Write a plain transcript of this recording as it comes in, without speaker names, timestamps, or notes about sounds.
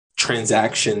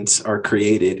transactions are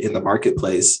created in the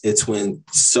marketplace. It's when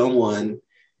someone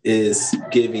is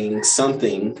giving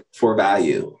something for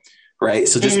value, right?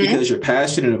 So just because you're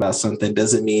passionate about something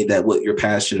doesn't mean that what you're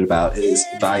passionate about is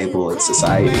valuable in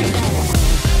society.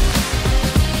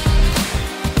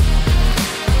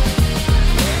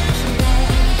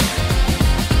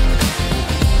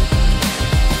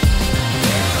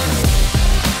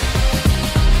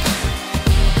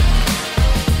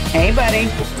 Hey, buddy.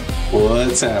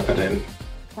 What's happening?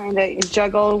 Trying to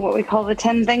juggle what we call the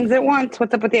 10 things at once.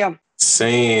 What's up with you?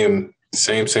 Same. I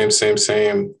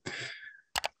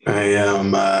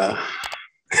am, I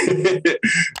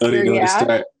don't even know where to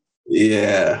start.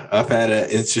 Yeah, I've had an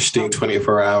interesting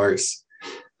 24 hours.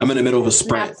 I'm in the middle of a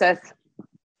sprint.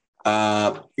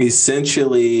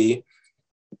 Essentially,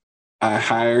 I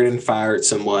hired and fired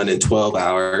someone in 12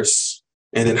 hours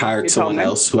and then hired someone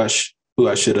else who I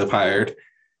should have hired.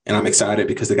 And I'm excited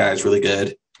because the guy is really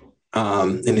good.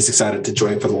 And he's excited to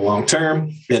join for the long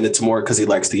term. And it's more because he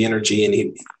likes the energy and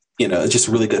he, it's just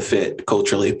a really good fit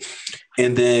culturally.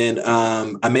 And then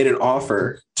I made an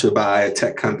offer to buy a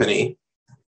tech company.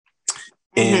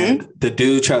 And the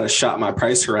dude tried to shop my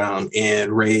price around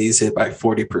and raise it by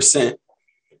 40%.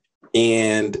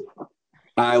 And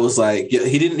I was like,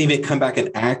 he didn't even come back and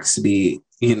ask me.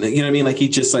 You know what I mean? Like he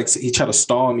tried to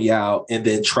stall me out and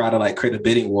then try to create a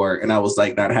bidding war. And I was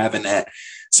like, not having that.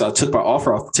 So I took my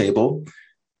offer off the table.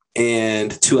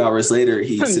 And 2 hours later,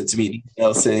 he sent me an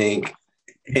email saying,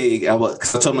 hey,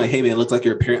 because I told him, hey, man, it looks like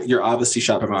you're obviously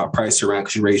shopping my price around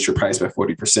because you raised your price by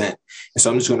 40%. And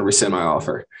so I'm just going to rescind my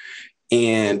offer.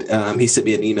 And he sent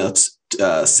me an email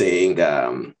saying,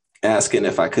 asking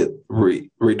if I could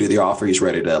redo the offer. He's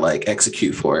ready to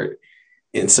execute for it.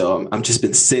 And so I'm just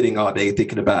been sitting all day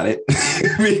thinking about it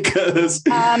because.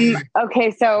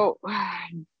 Okay. So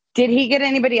did he get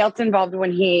anybody else involved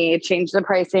when he changed the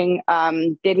pricing?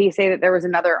 Did he say that there was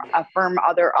a firm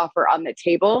other offer on the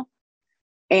table?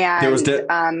 And there was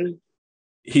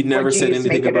he never said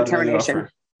anything about another offer.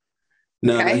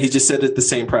 No, he just said at the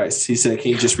same price. He said,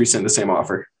 can you just resend the same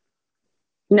offer?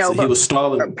 No, so but he was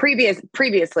stalling.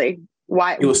 Previously,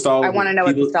 why? He was stalling. I want to know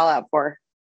what the stall out for.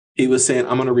 He was saying,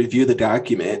 I'm going to review the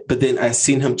document, but then I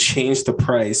seen him change the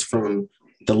price from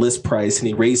the list price and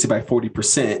he raised it by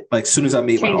 40%. Like as soon as I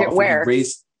made my offer,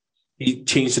 he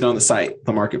changed it on the site,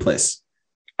 the marketplace.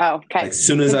 Oh, okay. As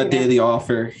soon as I did the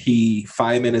offer, he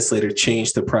 5 minutes later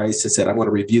changed the price and said, I'm going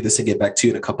to review this and get back to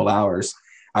you in a couple hours.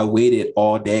 I waited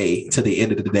all day to the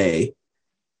end of the day.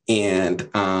 And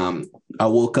I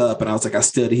woke up and I was like,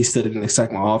 he still didn't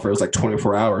accept my offer. It was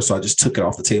 24 hours. So I just took it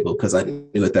off the table because I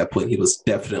knew at that point he was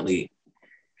definitely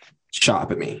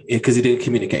shopping me because he didn't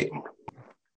communicate.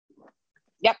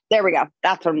 Yep. There we go.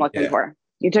 That's what I'm looking for.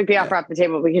 You took the offer off the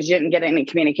table because you didn't get any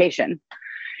communication.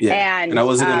 Yeah. And I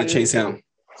wasn't going to chase him.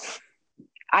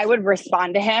 I would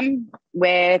respond to him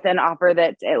with an offer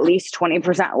that's at least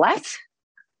 20% less.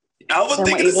 I was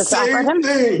thinking the same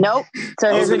thing. Nope.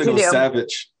 So here's what you do.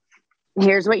 Savage.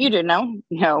 Here's what you do. No,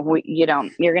 you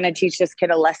don't. You're going to teach this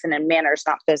kid a lesson in manners,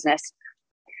 not business.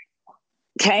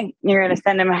 Okay. You're going to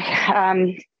send him,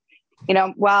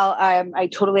 while I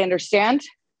totally understand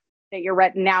that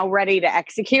you're now ready to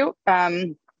execute.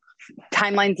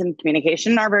 Timelines and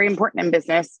communication are very important in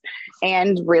business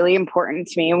and really important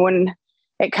to me when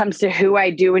it comes to who I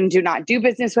do and do not do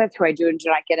business with, who I do and do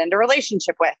not get into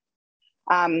relationship with.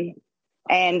 And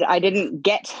I didn't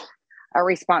get a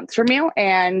response from you.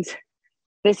 And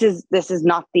this is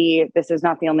not the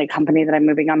only company that I'm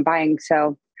moving on buying.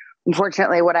 So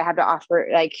unfortunately what I have to offer,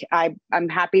 I'm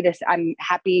happy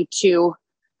to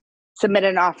submit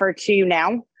an offer to you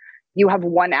now. You have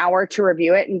 1 hour to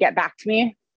review it and get back to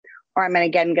me, or I'm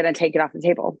going to take it off the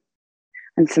table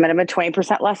and submit him a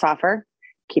 20% less offer.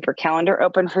 Keep your calendar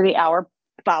open for the hour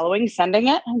following sending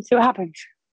it and see what happens.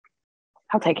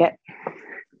 I'll take it.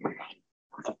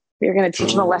 You're going to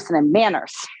teach him a lesson in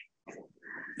manners.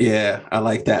 Yeah, I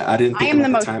like that. I am the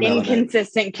most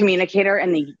inconsistent communicator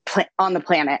on the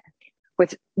planet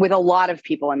with a lot of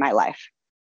people in my life.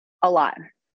 A lot.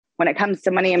 When it comes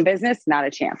to money and business, not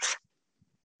a chance.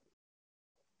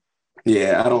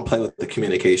 Yeah, I don't play with the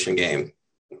communication game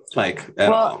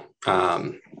at all.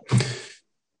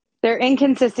 Their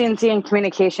inconsistency in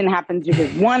communication happens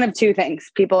because one of two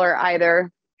things. People are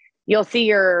either, you'll see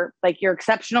your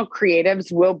exceptional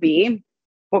creatives will be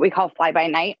what we call fly by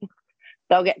night.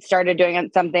 They'll get started doing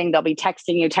something. They'll be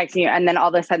texting you, and then all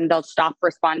of a sudden they'll stop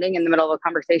responding in the middle of a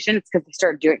conversation. It's because they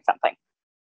started doing something.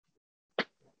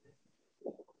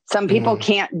 Some people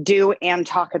can't do and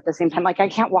talk at the same time. I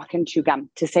can't walk and chew gum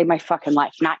to save my fucking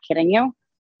life. Not kidding you.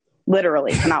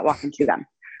 Literally cannot walk and chew gum.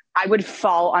 I would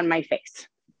fall on my face.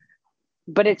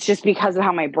 but it's just because of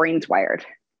how my brain's wired.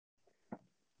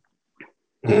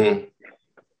 Mm-hmm.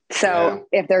 So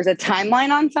if there's a timeline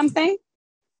on something,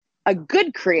 a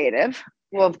good creative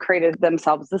will have created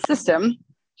themselves the system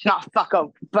to not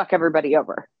fuck everybody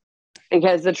over.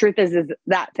 Because the truth is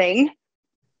that thing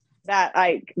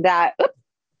that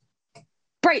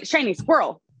bright, shiny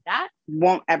squirrel, that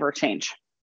won't ever change.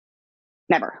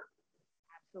 Never.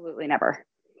 Absolutely never.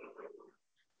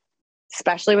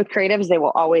 Especially with creatives, they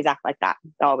will always act like that.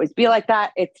 They'll always be like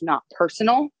that. It's not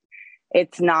personal.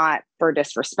 It's not for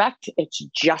disrespect. It's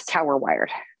just how we're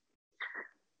wired.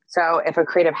 So if a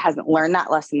creative hasn't learned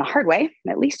that lesson the hard way,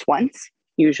 at least once,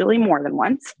 usually more than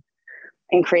once,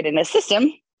 and created a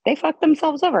system, they fuck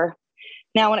themselves over.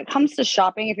 Now, when it comes to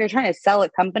shopping, if you're trying to sell a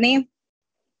company,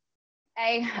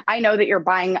 I know that you're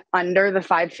buying under the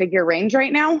 5-figure range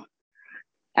right now.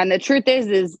 And the truth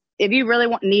is if you really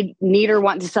need or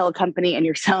want to sell a company and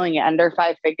you're selling it under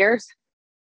 5 figures,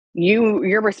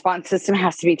 your response system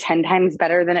has to be 10 times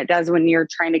better than it does when you're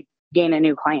trying to gain a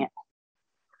new client.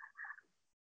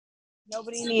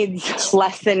 Nobody needs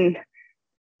less than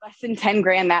 10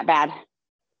 grand that bad.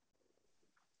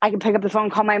 I can pick up the phone,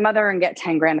 call my mother, and get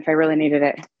 10 grand if I really needed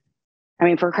it. I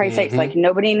mean, for Christ's sakes, like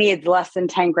nobody needs less than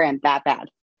 10 grand that bad.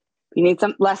 You need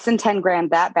some less than 10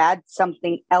 grand that bad,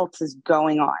 something else is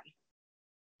going on.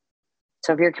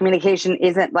 So if your communication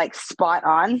isn't like spot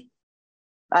on,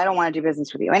 I don't want to do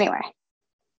business with you anyway.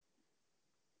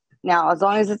 Now, as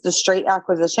long as it's a straight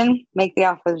acquisition, make the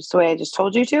offer the way I just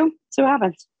told you to, see what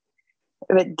happens.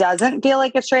 If it doesn't feel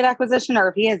like a straight acquisition, or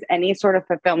if he has any sort of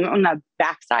fulfillment on the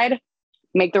backside,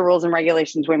 make the rules and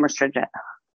regulations way more stringent.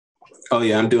 Oh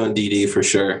yeah, I'm doing DD for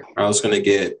sure. I was going to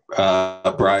get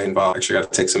Brian involved. Actually, I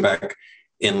got to take some back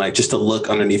and like just to look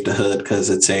underneath the hood because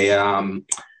it's AI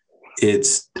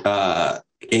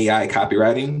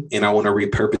copywriting, and I want to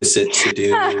repurpose it to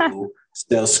do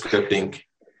sales scripting.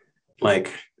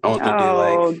 Like I want to do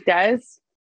like. Des?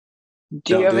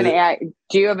 Do you have an AI?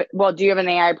 Do you have an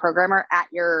AI programmer at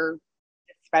your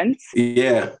dispense?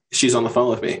 Yeah, she's on the phone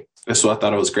with me. That's why I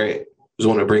thought it was great. Just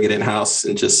want to bring it in house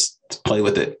and just play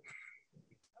with it.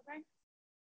 Okay.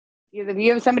 If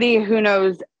you have somebody who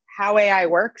knows how AI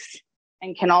works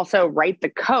and can also write the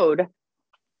code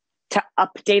to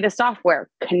update a software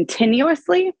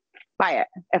continuously, buy it.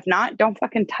 If not, don't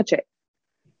fucking touch it.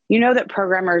 You know that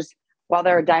programmers, while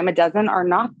they're a dime a dozen, are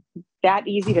not that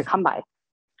easy to come by.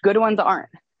 Good ones aren't.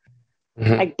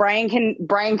 Mm-hmm. Like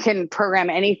Brian can program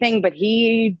anything, but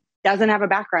he doesn't have a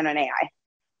background in AI.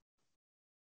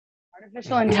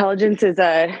 Artificial intelligence is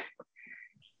a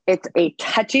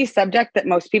touchy subject that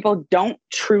most people don't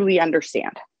truly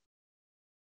understand.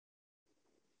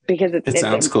 Because it's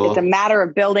a matter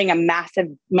of building a massive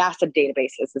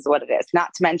databases is what it is.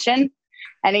 Not to mention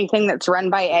anything that's run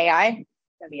by AI is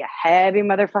gonna be a heavy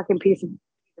motherfucking piece of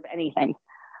anything.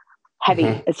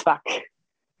 Heavy as fuck.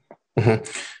 Mm-hmm.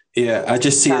 Yeah, I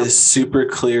just see this super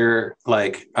clear,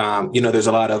 like, there's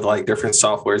a lot of like different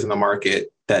softwares in the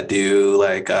market that do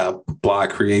like blog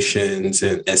creations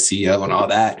and SEO and all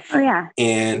that. Oh, yeah.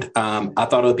 And I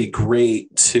thought it would be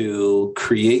great to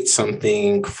create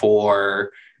something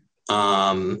for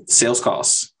sales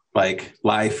calls, like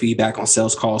live feedback on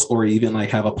sales calls, or even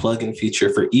like have a plugin feature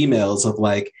for emails of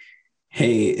like,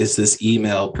 hey, is this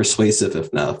email persuasive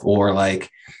enough? Or like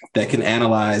that can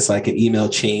analyze like an email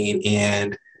chain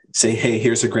and say, hey,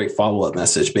 here's a great follow-up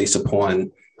message based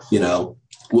upon,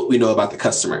 what we know about the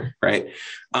customer, right?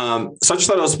 So I just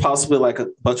thought it was possibly like a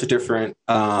bunch of different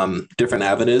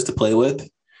avenues to play with.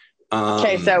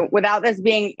 Okay, so without this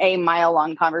being a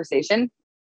mile-long conversation,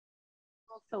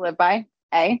 to live by,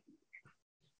 I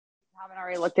haven't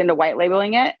already looked into white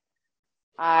labeling it.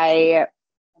 I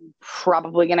am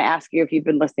probably going to ask you if you've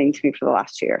been listening to me for the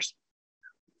last 2 years.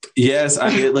 Yes, I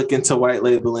did look into white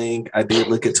labeling. I did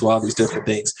look into all these different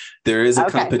things. There is a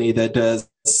company that does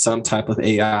some type of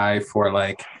AI for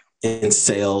like in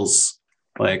sales,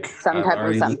 like some type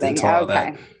of something.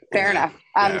 Okay, fair enough.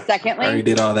 Secondly, I already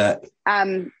did all that.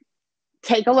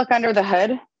 Take a look under the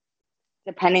hood,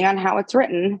 depending on how it's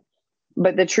written.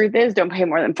 But the truth is, don't pay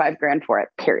more than $5,000 for it.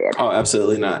 Period. Oh,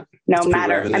 absolutely not. No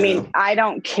matter. I mean, I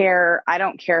don't care. I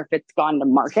don't care if it's gone to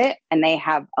market and they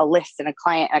have a list and a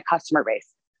client and a customer base.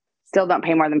 Still don't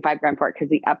pay more than $5,000 for it because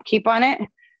the upkeep on it,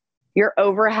 your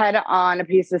overhead on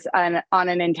on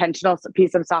an intentional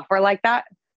piece of software like that,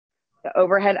 the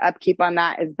overhead upkeep on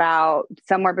that is about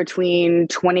somewhere between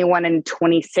 21 and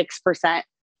 26%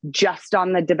 just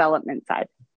on the development side.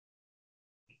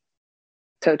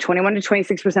 So 21 to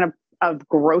 26% of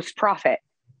gross profit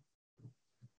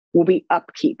will be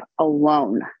upkeep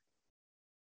alone.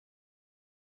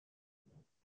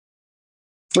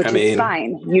 which is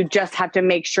fine. You just have to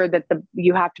make sure that the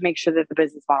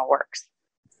business model works.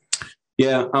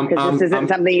 Yeah. Because this isn't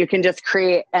something you can just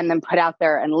create and then put out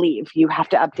there and leave. You have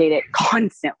to update it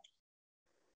constantly.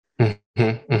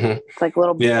 It's like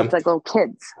little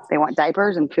kids. They want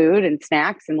diapers and food and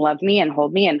snacks and love me and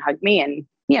hold me and hug me and,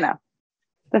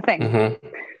 the thing.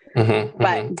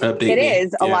 But it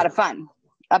is a lot of fun.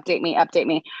 Update me.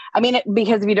 I mean,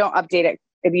 because if you don't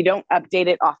update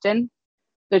it often,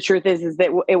 the truth is that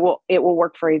it will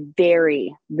work for a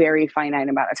very, very finite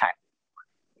amount of time,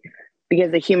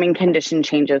 because the human condition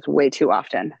changes way too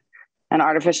often. And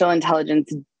artificial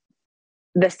intelligence,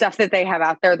 the stuff that they have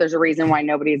out there, there's a reason why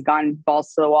nobody's gone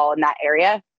balls to the wall in that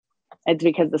area. It's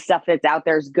because the stuff that's out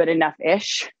there is good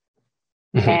enough-ish.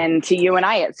 And to you and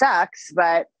I, it sucks,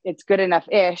 but it's good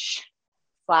enough-ish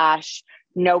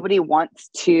 / nobody wants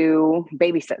to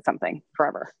babysit something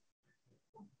forever.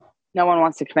 No one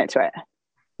wants to commit to it.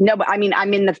 No, but I mean,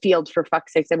 I'm in the field, for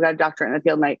fuck's sakes. I've got a doctorate in the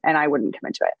field and I wouldn't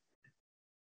commit to it.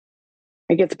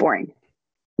 It gets boring.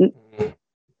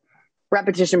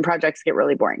 Repetition projects get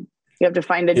really boring. You have to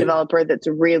find a developer that's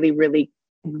really, really,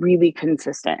 really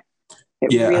consistent. They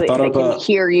can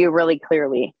hear you really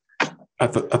clearly. I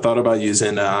thought about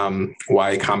using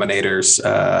Y Combinator's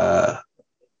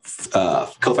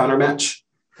co-founder match.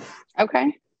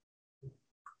 Okay.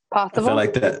 Possible. I feel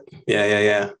like that.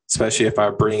 Yeah. Especially if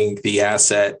I bring the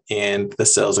asset and the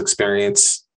sales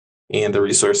experience and the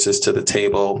resources to the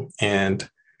table, and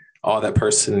all that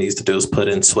person needs to do is put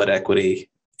in sweat equity,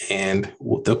 and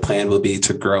the plan will be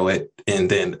to grow it and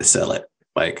then sell it,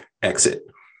 like exit,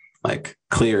 like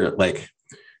clear, like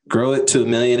grow it to a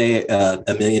million in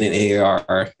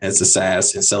ARR as a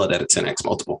SaaS and sell it at a 10x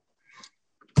multiple.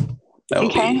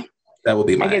 That would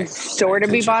be my. I can sort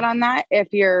of be bought on that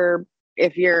if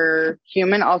your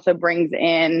human also brings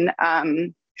in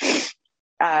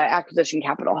acquisition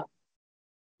capital,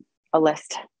 a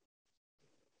list.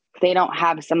 If they don't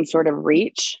have some sort of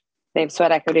reach, they have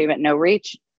sweat equity but no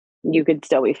reach, you could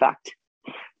still be fucked.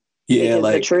 Yeah,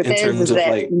 because the truth is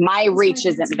that my reach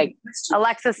isn't big.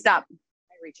 Alexa, stop.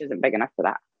 My reach isn't big enough for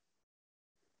that.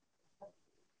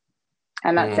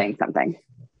 And that's saying something.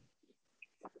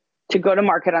 To go to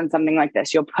market on something like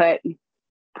this, you'll put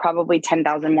probably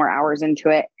 10,000 more hours into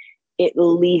it, at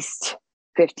least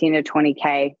 15 to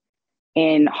 20K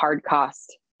in hard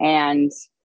cost, and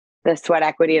the sweat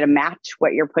equity to match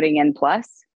what you're putting in plus.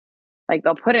 Like,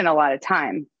 they'll put in a lot of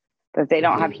time, but if they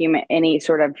don't have any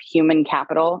sort of human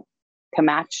capital to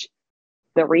match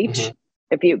the reach,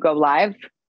 if you go live,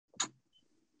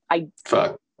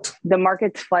 the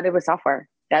market's flooded with software.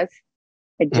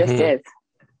 It just is.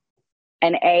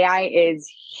 And AI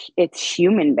it's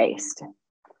human based.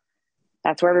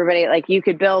 That's where everybody, like, you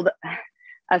could build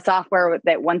a software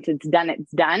that once it's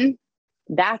done.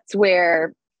 That's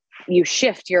where you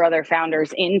shift your other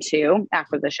founders into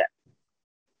acquisition.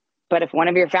 But if one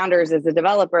of your founders is a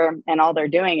developer and all they're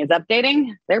doing is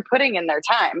updating, they're putting in their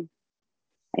time,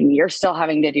 and you're still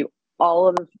having to do all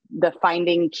of the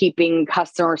finding, keeping,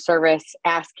 customer service,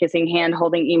 ass kissing, hand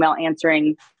holding, email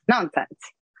answering nonsense.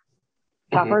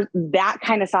 Software, that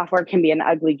kind of software can be an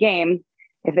ugly game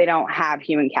if they don't have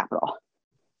human capital.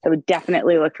 So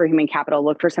definitely look for human capital.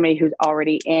 Look for somebody who's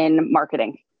already in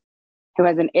marketing, who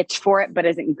has an itch for it but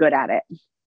isn't good at it.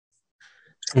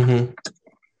 Okay?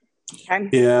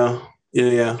 Yeah.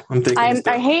 I'm thinking.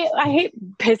 I hate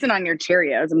pissing on your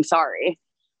Cheerios. I'm sorry.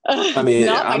 I mean,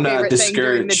 I'm not discouraged.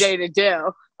 During the day to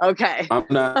do. Okay.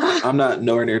 I'm not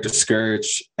nowhere near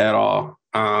discouraged at all.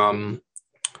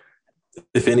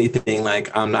 If anything,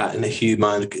 like, I'm not in a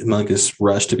humongous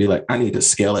rush to be like, I need to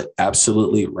scale it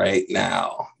absolutely right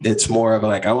now. It's more of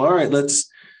like, all right, it's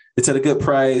at a good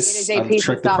price. It is a piece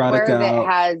of software that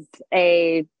has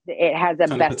a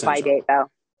best by date, though.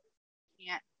 You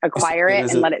can't acquire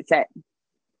it and let it sit.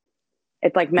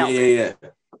 It's like milk.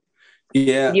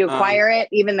 Yeah. You acquire it,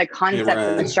 even the concept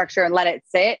and the structure, and let it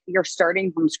sit. You're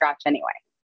starting from scratch anyway.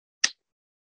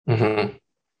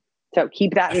 So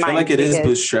keep that in mind. I feel like it is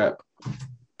bootstrap.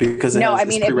 Because if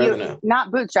you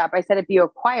not bootstrap. I said if you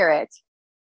acquire it,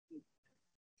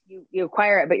 you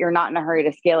acquire it, but you're not in a hurry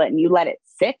to scale it, and you let it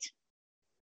sit.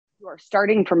 You are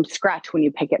starting from scratch when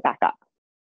you pick it back up.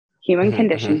 Human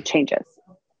condition changes.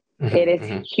 It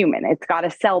is human. It's got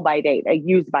a sell by date, a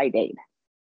use by date.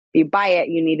 If you buy it,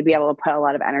 you need to be able to put a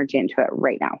lot of energy into it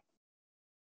right now.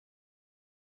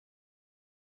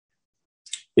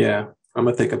 Yeah, I'm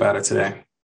gonna think about it today.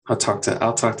 I'll talk to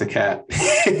Kat.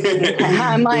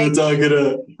 I'm like, I'm talking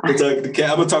to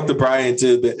Kat. I'm gonna talk to Brian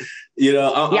too, but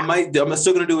I'm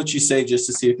still gonna do what you say just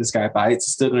to see if this guy bites.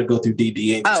 Still gonna go through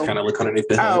DD and just kind of look underneath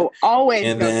the hood. Always.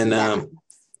 And then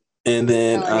And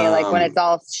then like when it's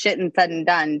all shit and said and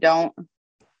done, don't.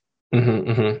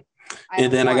 And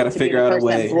then I got to figure out a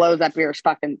way. That blows up your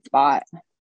fucking spot.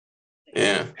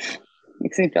 Yeah.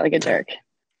 Makes me feel like a jerk.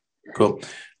 Cool.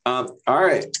 All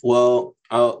right. Well,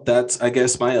 that's, I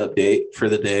guess, my update for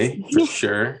the day for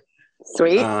sure.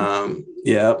 Sweet.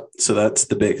 Yeah. So that's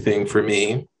the big thing for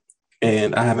me.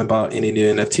 And I haven't bought any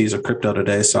new NFTs or crypto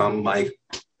today. So I'm like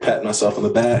patting myself on the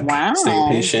back, staying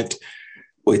patient.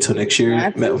 Wait till next year.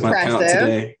 That's Met with my account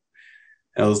today.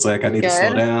 I was like, I need to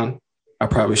slow down. I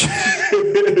probably should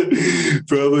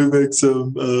probably make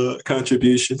some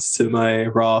contributions to my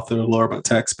Roth or lower my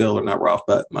tax bill, or not Roth,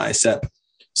 but my SEP.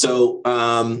 So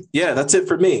yeah, that's it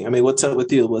for me. I mean, what's up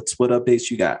with you? What updates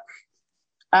you got?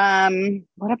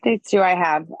 What updates do I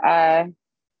have?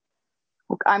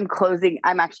 I'm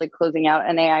actually closing out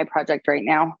an AI project right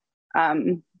now.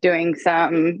 Doing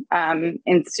some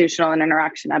institutional and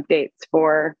interaction updates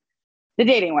for the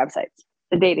dating websites,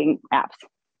 the dating apps.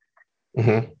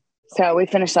 Mm-hmm. So we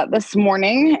finished up this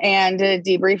morning and did a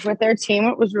debrief with their team.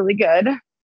 It was really good.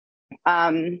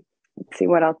 Let's see,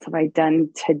 what else have I done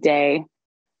today?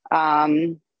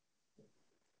 Nothing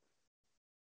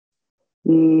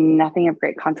of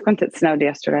great consequence. It snowed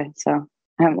yesterday, so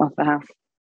I haven't left the house.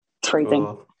 It's freezing.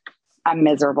 Oh. I'm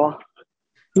miserable.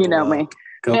 You know me.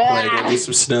 Go play. Go do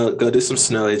some snow. Go do some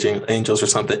snow angels or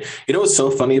something. You know what's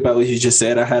so funny about what you just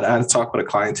said? I had a talk with a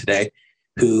client today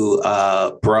who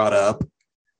brought up,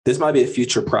 this might be a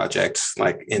future project,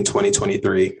 like in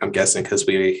 2023, I'm guessing, because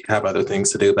we have other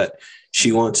things to do, but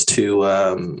she wants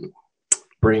to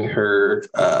bring her,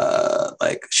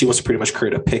 she wants to pretty much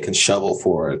create a pick and shovel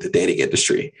for the dating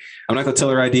industry. I'm not going to tell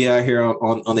her idea out here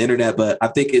on the internet, but I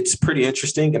think it's pretty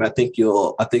interesting. And I think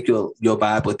you'll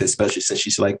vibe with it, especially since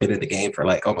she's like been in the game for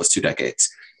like almost 2 decades,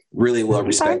 really well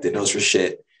respected, knows her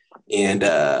shit. And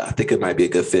I think it might be a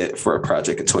good fit for a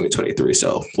project in 2023.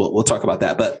 So we'll talk about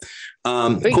that. But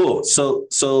cool. So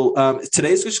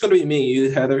today's just going to be me and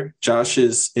you, Heather. Josh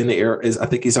is in the air. I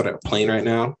think he's on a plane right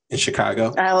now in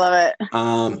Chicago. I love it.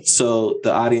 So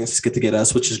the audience get to get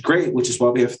us, which is great, which is why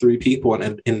we have 3 people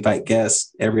and invite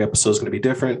guests. Every episode is going to be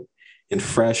different and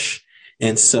fresh.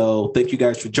 And so thank you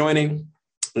guys for joining.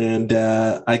 And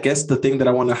I guess the thing that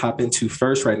I want to hop into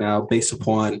first right now, based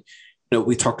upon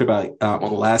we talked about on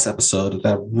the last episode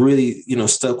that really,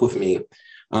 stuck with me.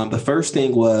 The first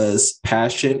thing was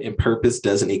passion and purpose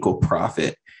doesn't equal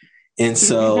profit. And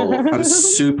so I'm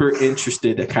super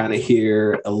interested to kind of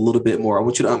hear a little bit more. I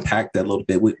want you to unpack that a little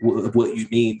bit, what you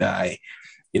mean by,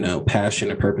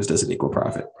 passion and purpose doesn't equal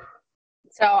profit.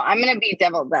 So I'm going to be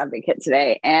devil's advocate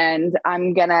today, and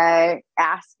I'm going to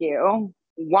ask you,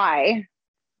 why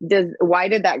did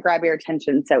that grab your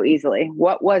attention so easily?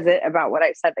 What was it about what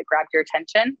I said that grabbed your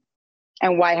attention,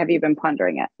 and why have you been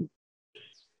pondering it?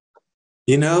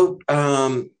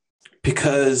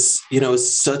 Because,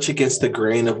 it's such against the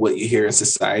grain of what you hear in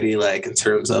society, like in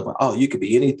terms of, oh, you could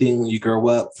be anything when you grow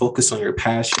up, focus on your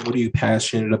passion. What are you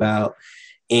passionate about?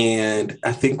 And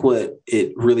I think what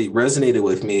it really resonated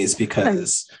with me is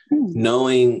because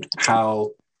knowing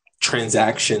how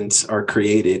transactions are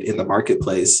created in the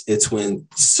marketplace, it's when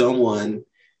someone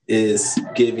is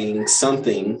giving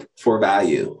something for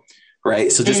value,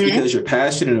 right? So just because you're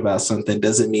passionate about something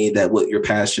doesn't mean that what you're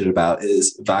passionate about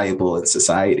is valuable in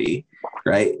society,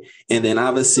 right? And then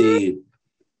obviously,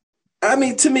 I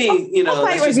mean, to me, I'll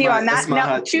fight with you on that.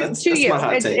 No, to you,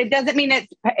 it doesn't mean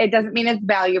it's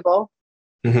valuable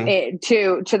to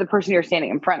the person you're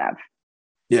standing in front of.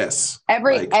 Yes.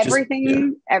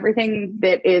 Everything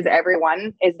that is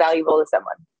everyone is valuable to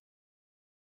someone.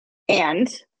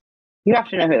 And you have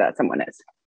to know who that someone is.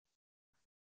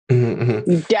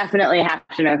 You definitely have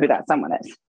to know who that someone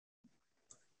is.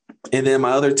 And then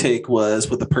my other take was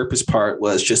with the purpose part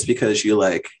was just because you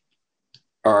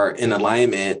are in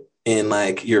alignment and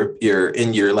you're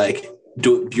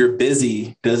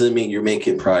busy doesn't mean you're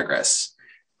making progress.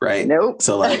 Right. Nope.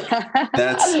 So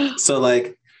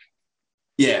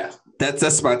yeah,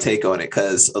 that's my take on it,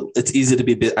 because it's easy to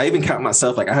be busy. I even count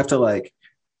myself, I have to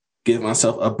give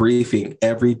myself a briefing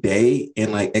every day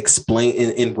and explain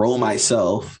and enroll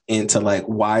myself into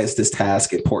why is this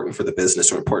task important for the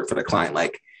business or important for the client?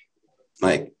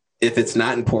 If it's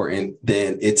not important,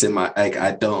 then it's in my,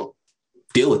 I don't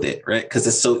deal with it, right? Because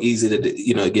it's so easy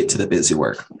to, get to the busy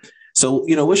work. So,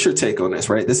 what's your take on this,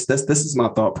 right? This is my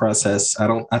thought process.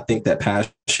 I think that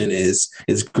passion is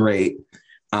great.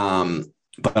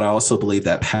 But I also believe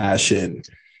that passion,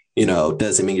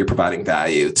 doesn't mean you're providing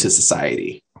value to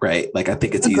society, right? I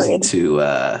think it's easy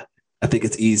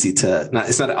to,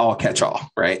 it's not an all catch all,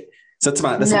 right? So that's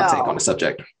my take on the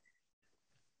subject.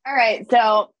 All right.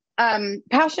 So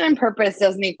Passion and purpose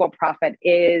doesn't equal profit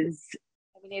it's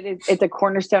a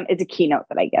cornerstone. It's a keynote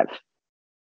that I give.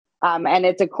 And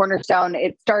it's a cornerstone.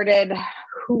 It started,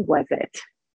 who was it?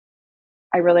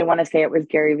 I really want to say it was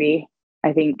Gary Vee.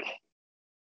 I think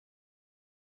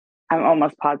I'm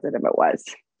almost positive it was.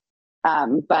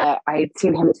 But I had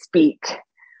seen him speak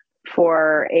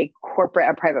for a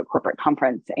private corporate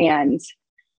conference. And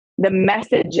the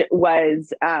message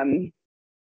was,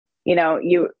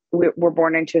 we're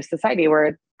born into a society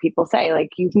where people say,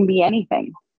 like, you can be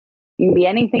anything. You can be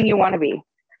anything you want to be.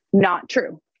 Not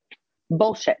true.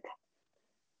 Bullshit.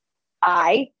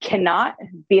 I cannot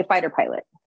be a fighter pilot.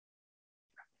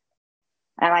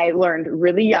 And I learned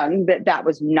really young that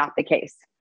was not the case.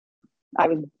 I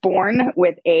was born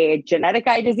with a genetic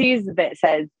eye disease that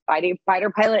says fighter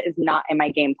pilot is not in my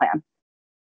game plan.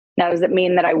 Now, does it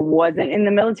mean that I wasn't in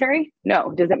the military?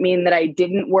 No. Does it mean that I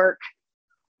didn't work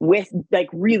with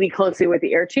really closely with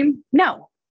the air team? No,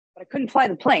 but I couldn't fly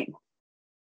the plane.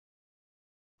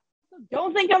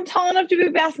 Don't think I'm tall enough to be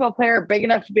a basketball player or big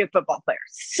enough to be a football player.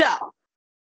 So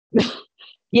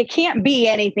you can't be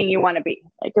anything you want to be.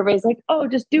 Like, everybody's like, oh,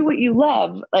 just do what you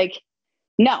love. Like,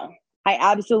 no, I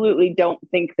absolutely don't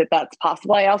think that that's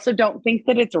possible. I also don't think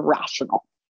that it's rational.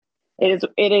 It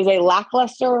is a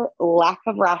lackluster lack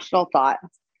of rational thought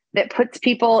that puts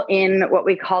people in what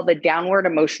we call the downward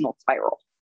emotional spiral.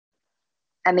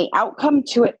 And the outcome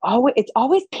to it, it's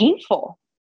always painful.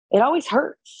 It always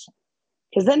hurts.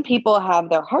 Because then people have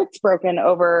their hearts broken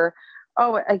over,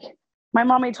 my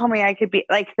mommy told me I could be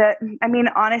like that. I mean,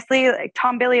 honestly, like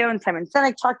Tom Billio and Simon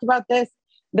Sinek talked about this,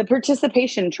 the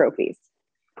participation trophies.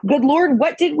 Good Lord,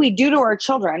 what did we do to our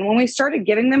children when we started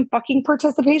giving them fucking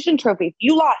participation trophies?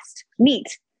 You lost. Neat.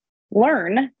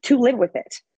 Learn to live with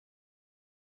it.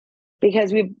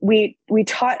 Because we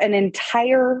taught an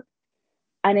entire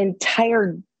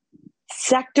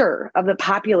sector of the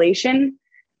population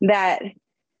that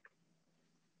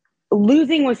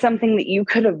losing was something that you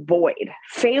could avoid.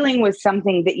 Failing was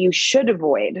something that you should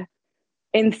avoid.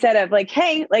 Instead of like,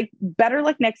 hey, like, better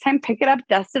luck next time, pick it up,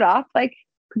 dust it off, like,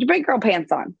 put your big girl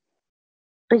pants on.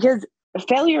 Because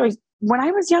when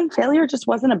I was young, failure just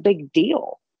wasn't a big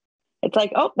deal. It's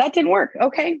like, oh, that didn't work.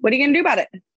 Okay, what are you going to do about it?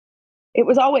 It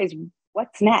was always,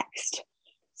 what's next?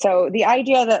 So the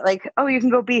idea that like, oh, you can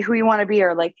go be who you want to be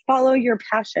or like follow your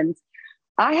passions.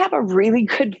 I have a really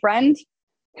good friend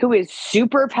who is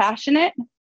super passionate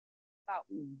about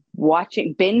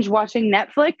binge watching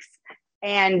Netflix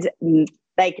and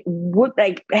like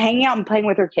hanging out and playing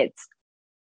with her kids.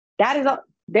 That is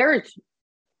there is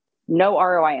no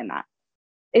ROI in that.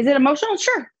 Is it emotional?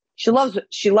 Sure. She loves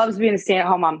being a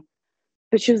stay-at-home mom.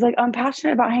 But she was like, I'm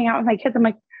passionate about hanging out with my kids. I'm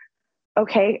like,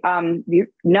 okay,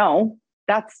 no,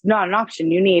 that's not an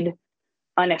option. You need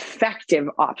an effective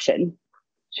option.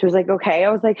 She was like, okay.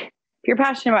 I was like, if you're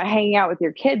passionate about hanging out with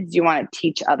your kids, you want to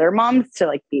teach other moms to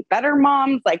like be better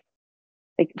moms, like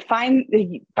find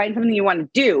something you want to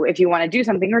do if you want to do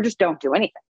something, or just don't do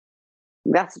anything.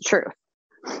 That's the truth.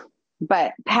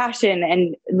 But passion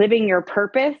and living your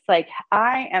purpose, like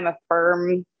I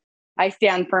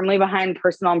stand firmly behind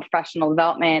personal and professional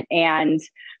development and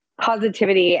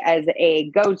positivity as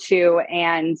a go-to,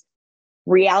 and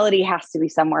reality has to be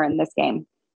somewhere in this game.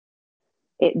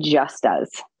 It just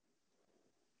does.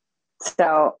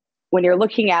 So when you're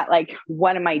looking at like,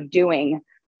 what am I doing?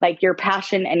 Like your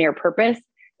passion and your purpose,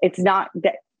 it's not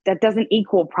that doesn't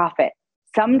equal profit.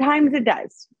 Sometimes it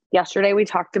does. Yesterday we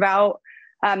talked about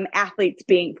athletes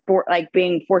being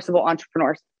forcible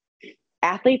entrepreneurs.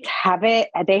 Athletes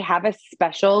they have a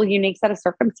special, unique set of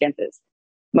circumstances.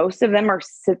 Most of them are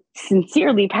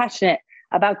sincerely passionate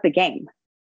about the game.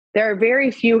 There are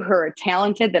very few who are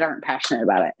talented that aren't passionate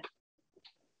about it.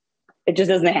 It just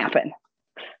doesn't happen.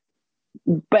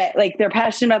 But like they're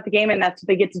passionate about the game and that's what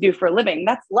they get to do for a living.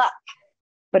 That's luck,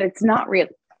 but it's not real.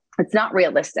 It's not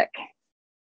realistic.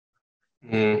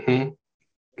 I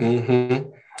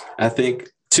think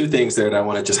two things there that I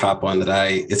want to just hop on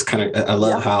I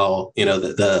love how,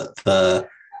 the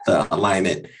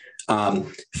alignment,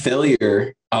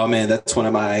 failure. Oh man, that's one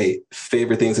of my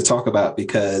favorite things to talk about,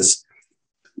 because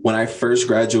when I first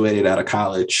graduated out of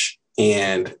college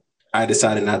and I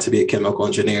decided not to be a chemical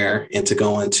engineer and to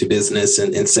go into business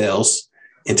and sales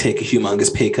and take a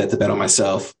humongous pay cut to bet on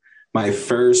myself. One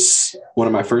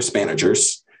of my first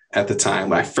managers at the time,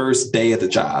 my first day at the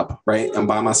job, right? I'm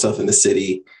by myself in the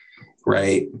city,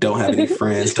 right? Don't have any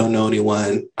friends, don't know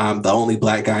anyone. I'm the only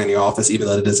Black guy in the office, even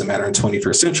though it doesn't matter in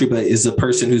 21st century, but is the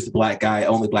person who's the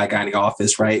only Black guy in the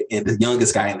office, right? And the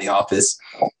youngest guy in the office.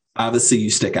 Obviously you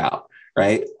stick out,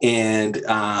 right? And,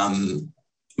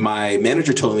 my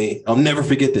manager told me, I'll never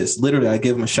forget this. Literally, I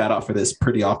give him a shout out for this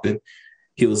pretty often.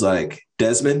 He was like,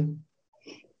 Desmond,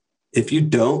 if you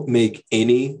don't make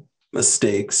any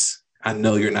mistakes, I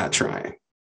know you're not trying.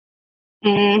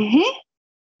 Mm-hmm.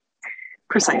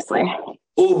 Precisely.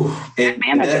 Oh, and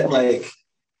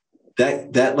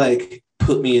that like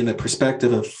put me in the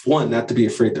perspective of, one, not to be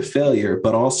afraid to failure,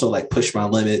 but also like push my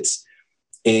limits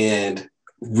and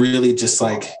really just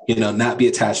like, you know, not be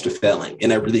attached to failing.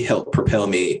 And that really helped propel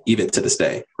me even to this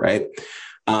day. Right.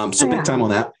 Big time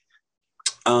on that.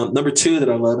 Number two that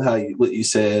I love what you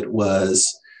said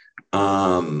was,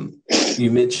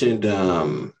 you mentioned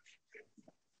how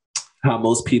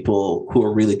most people who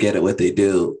are really good at what they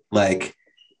do, like,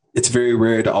 it's very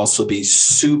rare to also be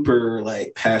super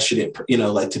like passionate, you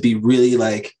know, like to be really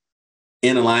like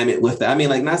in alignment with that. I mean,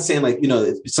 like, not saying like, you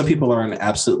know, some people are in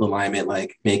absolute alignment,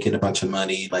 like making a bunch of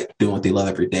money, like doing what they love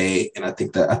every day. And I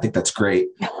think that's great.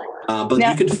 But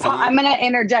now, you can I'm going to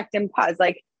interject and pause.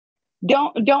 Like,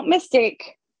 don't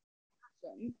mistake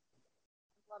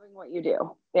loving what you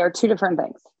do. They are two different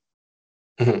things.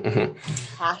 Mm-hmm.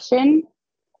 Passion,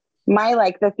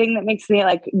 the thing that makes me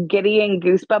like giddy and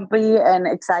goosebumpy and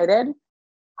excited,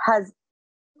 has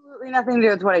absolutely nothing to do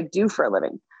with what I do for a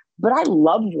living, but I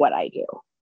love what I do.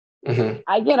 Mm-hmm.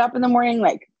 I get up in the morning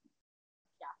like,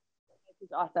 this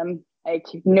is awesome. Like,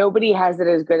 nobody has it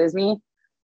as good as me.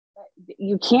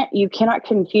 You cannot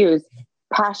confuse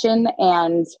passion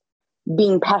and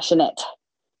being passionate.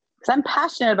 Because I'm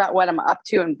passionate about what I'm up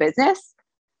to in business,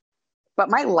 but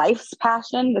my life's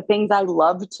passion, the things I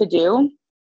love to do,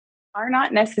 are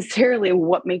not necessarily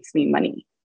what makes me money.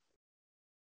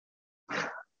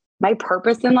 My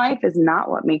purpose in life is not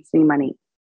what makes me money.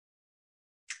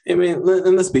 I mean,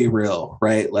 let's be real,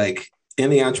 right? Like, in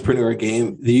the entrepreneur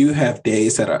game, you have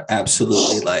days that are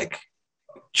absolutely like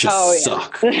just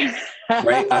suck,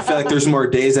 right? I feel like there's more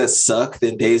days that suck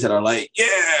than days that are like,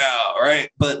 yeah, right?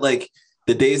 But like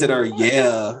the days that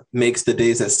are makes the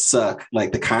days that suck,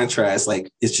 like the contrast,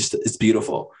 like it's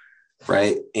beautiful.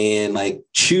 Right. And like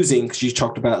choosing, because you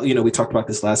talked about, you know, we talked about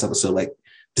this last episode, like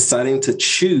deciding to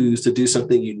choose to do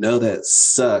something, you know, that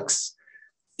sucks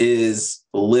is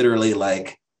literally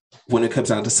like, when it comes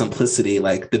down to simplicity,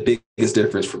 like the biggest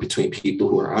difference between people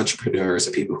who are entrepreneurs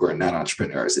and people who are not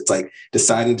entrepreneurs. It's like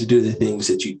deciding to do the things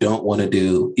that you don't want to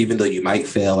do, even though you might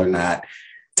fail or not,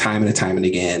 time and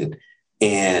again.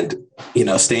 And, you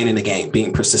know, staying in the game,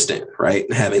 being persistent, right?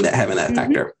 Having that mm-hmm.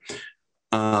 factor.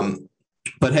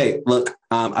 But hey, look,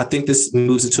 I think this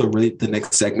moves into the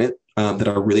next segment that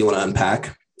I really want to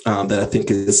unpack. That I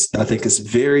think is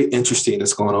very interesting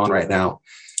that's going on right now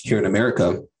here in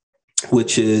America,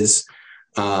 which is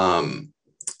a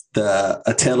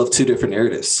tale of two different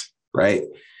narratives, right?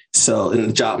 So in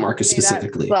the job market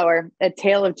specifically, slower, a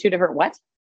tale of two different what?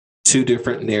 Two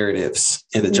different narratives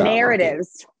in the job market.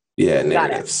 Yeah,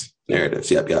 narratives.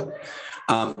 Yep.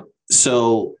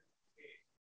 So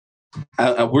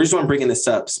the reason I'm bringing this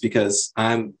up is because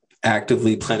I'm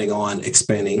actively planning on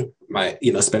expanding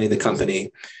the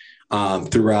company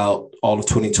throughout all of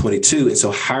 2022. And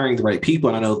so hiring the right people,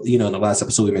 and I know, you know, in the last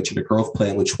episode, we mentioned a growth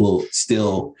plan, which we'll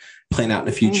still plan out in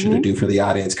the future to do for the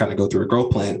audience, kind of go through a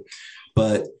growth plan.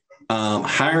 But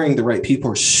hiring the right people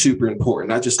are super important,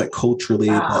 not just like culturally,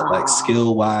 but like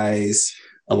skill wise,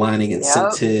 aligning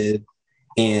incentive.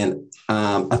 And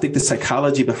I think the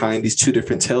psychology behind these two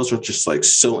different tales are just like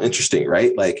so interesting,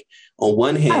 right? Like on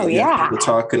one hand, you have people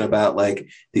talking about like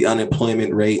the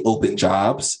unemployment rate, open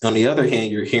jobs. On the other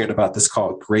hand, you're hearing about this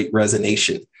called Great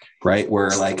Resignation, right? Where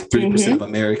like 3% of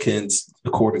Americans,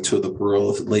 according to the Bureau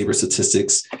of Labor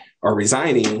Statistics, are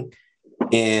resigning.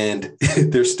 And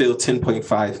there's still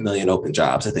 10.5 million open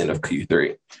jobs at the end of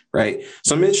Q3, right?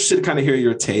 So I'm interested to kind of hear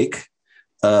your take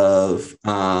of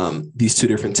these two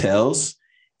different tales.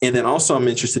 And then also I'm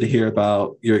interested to hear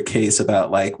about your case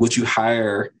about like, would you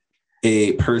hire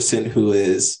a person who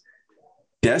is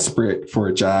desperate for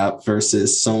a job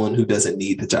versus someone who doesn't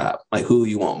need the job? Like, who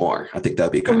you want more? I think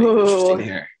that'd be kind of interesting to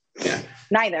hear. Yeah.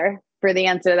 Neither for the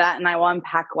answer to that. And I will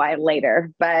unpack why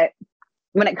later. But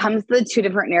when it comes to the two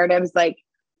different narratives, like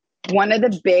one of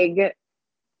the big,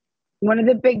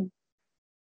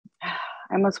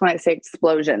 I almost want to say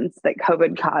explosions that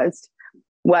COVID caused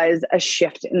was a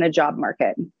shift in the job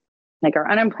market. Like our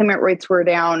unemployment rates were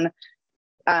down.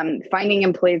 Finding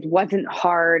employees wasn't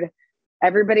hard.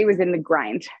 Everybody was in the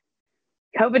grind.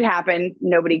 COVID happened.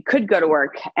 Nobody could go to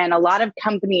work. And a lot of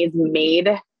companies made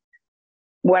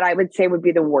what I would say would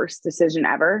be the worst decision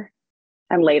ever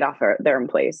and laid off their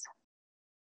employees.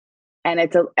 And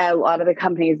it's a lot of the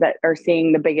companies that are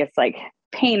seeing the biggest like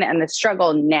pain and the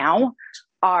struggle now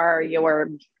are your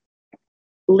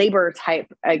labor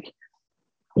type, like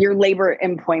your labor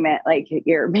employment, like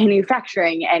your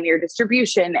manufacturing and your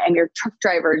distribution and your truck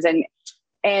drivers.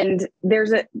 And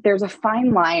there's a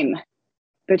fine line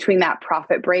between that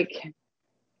profit break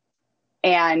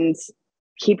and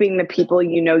keeping the people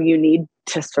you need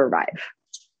to survive.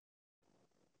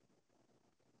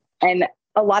 And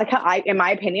in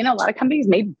my opinion, a lot of companies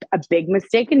made a big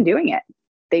mistake in doing it.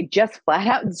 They just flat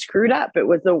out screwed up. It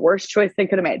was the worst choice they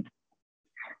could have made.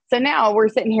 So now we're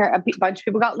sitting here, a bunch of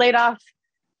people got laid off.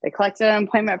 They collected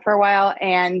unemployment for a while,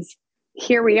 and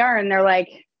here we are. And they're like,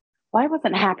 well, I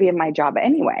wasn't happy in my job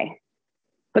anyway.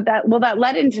 But that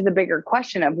led into the bigger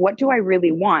question of, what do I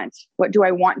really want? What do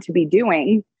I want to be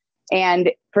doing?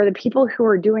 And for the people who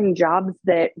are doing jobs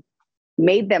that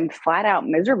made them flat out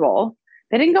miserable,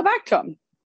 they didn't go back to them.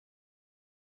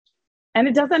 And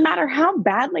it doesn't matter how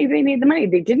badly they made the money.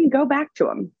 They didn't go back to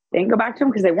them. They didn't go back to them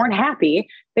because they weren't happy.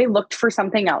 They looked for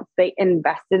something else. They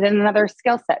invested in another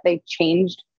skill set. They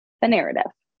changed the narrative.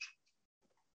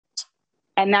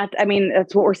 And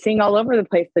that's what we're seeing all over the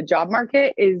place. The job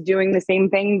market is doing the same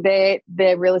thing that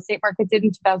the real estate market did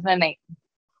in 2008.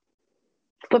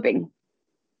 Flipping.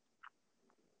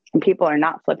 And people are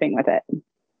not flipping with it.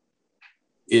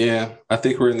 Yeah, I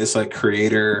think we're in this like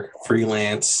creator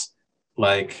freelance,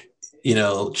 like,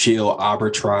 geo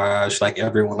arbitrage, like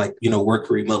everyone, like, work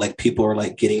remote, like people are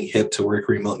like getting hip to work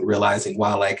remote and realizing,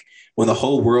 wow, like when the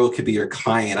whole world could be your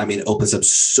client, it opens up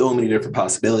so many different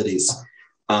possibilities.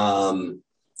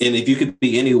 And if you could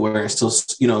be anywhere and still,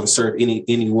 serve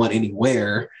anyone,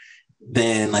 anywhere,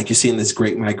 then like you're seeing this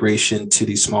great migration to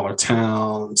these smaller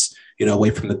towns,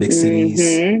 away from the big cities.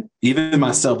 Mm-hmm. Even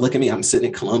myself, look at me, I'm sitting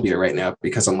in Colombia right now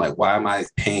because I'm like, why am I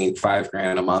paying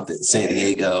 $5,000 a month in San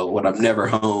Diego when I'm never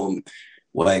home?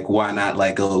 Like, why not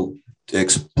like go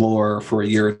explore for a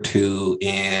year or two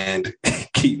and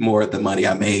keep more of the money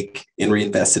I make and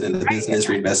reinvest it in the business,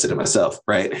 reinvest it in myself.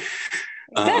 Right.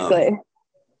 Exactly.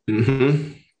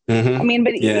 Mm-hmm. Mm-hmm.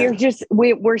 But you're just,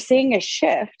 we're seeing a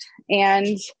shift.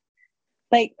 And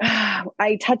like,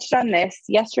 I touched on this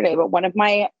yesterday, but one of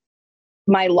my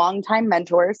longtime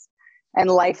mentors and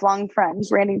lifelong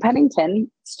friends, Randy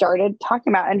Pennington, started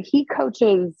talking about, and he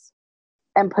coaches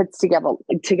and puts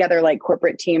together like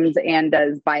corporate teams and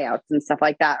does buyouts and stuff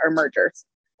like that, or mergers.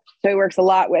 So he works a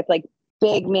lot with like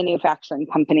big manufacturing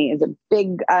companies,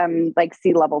 big like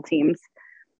C-level teams,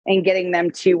 and getting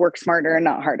them to work smarter and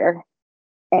not harder.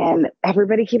 And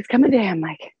everybody keeps coming to him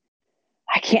like,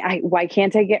 why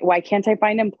can't I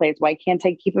find him place? Why can't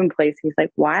I keep him place? He's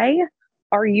like, why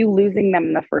are you losing them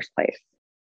in the first place?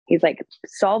 He's like,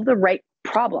 solve the right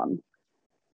problem.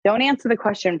 Don't answer the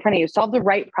question in front of you. Solve the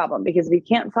right problem, because if you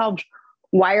can't solve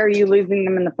why are you losing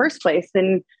them in the first place,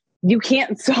 then you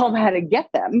can't solve how to get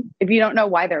them if you don't know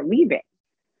why they're leaving.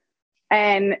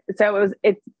 And so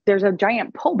there's a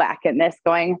giant pullback in this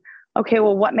going, okay,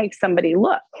 well, what makes somebody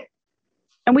look?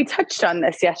 And we touched on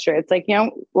this yesterday. It's like,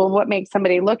 what makes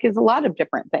somebody look is a lot of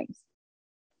different things.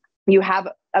 You have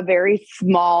a very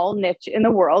small niche in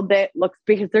the world that looks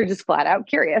because they're just flat out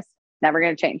curious, never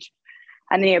going to change.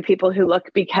 And then you have people who look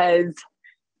because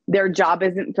their job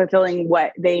isn't fulfilling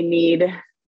what they need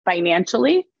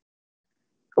financially,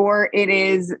 or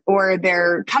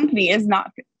their company is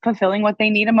not fulfilling what they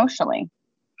need emotionally.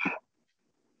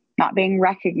 Not being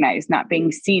recognized, not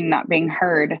being seen, not being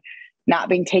heard, not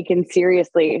being taken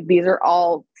seriously. These are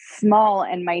all small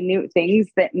and minute things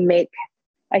that make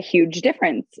a huge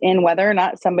difference in whether or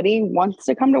not somebody wants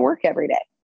to come to work every day.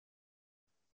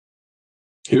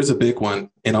 Here's a big one.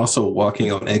 And also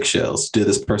walking on eggshells. Do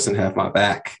this person have my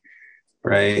back?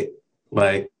 Right?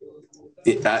 Like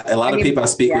a lot of people I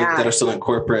speak with that are still in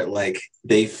corporate, like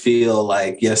they feel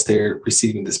like, yes, they're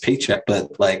receiving this paycheck,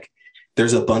 but like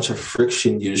there's a bunch of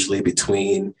friction usually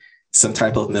between some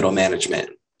type of middle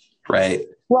management. Right.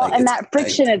 Well, like, and that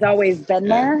friction has always been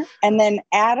there. And then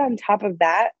add on top of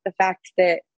that, the fact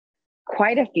that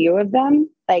quite a few of them,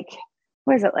 like,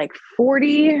 what is it, like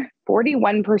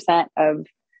 41% of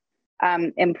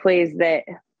employees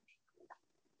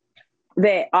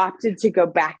that opted to go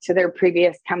back to their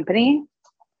previous company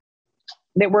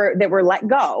that were let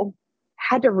go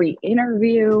had to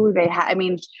re-interview.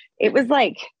 It was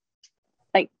like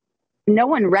no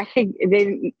one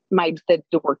recognized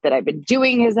the work that I've been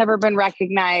doing has ever been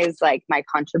recognized. Like my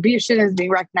contribution is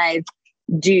being recognized.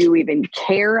 Do you even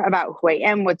care about who I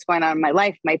am? What's going on in my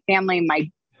life, my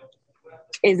family,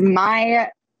 is my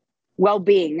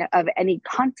well-being of any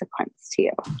consequence to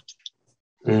you?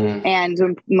 And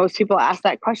when most people ask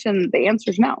that question, the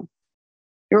answer is no.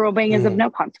 Your well-being is of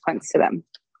no consequence to them.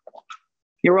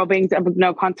 Your well-being is of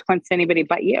no consequence to anybody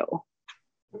but you.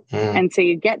 And so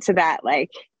you get to that, like,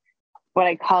 what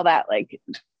I call that like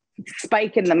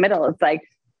spike in the middle. It's like,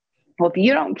 well, if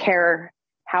you don't care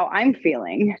how I'm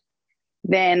feeling,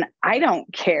 then I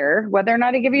don't care whether or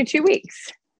not I give you 2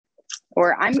 weeks.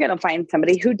 Or I'm going to find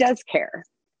somebody who does care.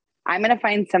 I'm going to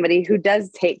find somebody who does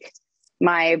take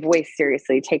my voice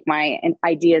seriously, take my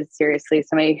ideas seriously,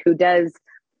 somebody who does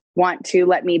want to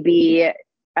let me be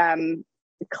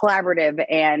collaborative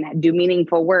and do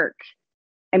meaningful work.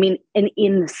 I mean,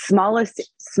 in the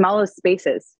smallest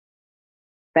spaces,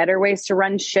 better ways to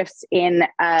run shifts in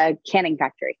a canning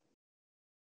factory.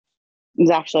 It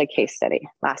was actually a case study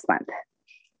last month.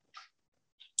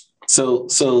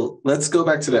 So let's go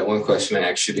back to that one question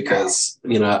I asked you, because,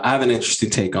 you know, I have an interesting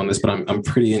take on this, but I'm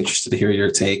pretty interested to hear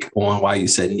your take on why you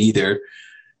said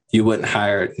you wouldn't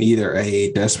hire neither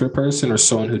a desperate person or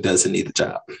someone who doesn't need the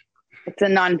job. It's a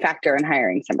non-factor in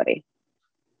hiring somebody.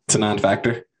 It's a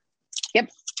non-factor? Yep.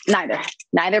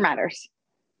 Neither matters.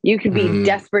 You could be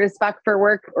desperate as fuck for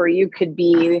work, or you could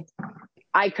be,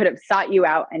 I could have sought you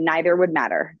out, and neither would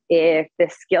matter. If the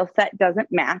skill set doesn't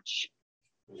match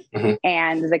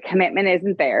and the commitment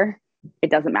isn't there, it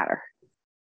doesn't matter.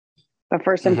 But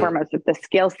first and foremost, if the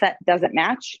skill set doesn't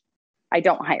match, I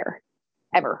don't hire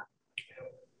ever.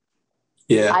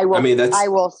 Yeah. I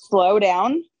will slow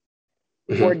down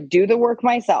or do the work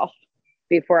myself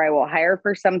before I will hire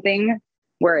for something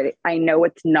where I know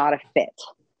it's not a fit.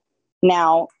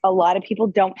 Now, a lot of people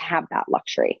don't have that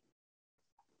luxury.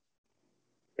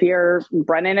 If you're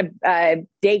running a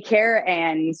daycare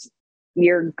and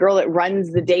your girl that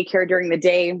runs the daycare during the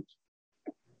day,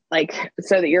 like,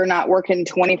 so that you're not working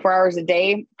 24 hours a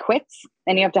day, quits,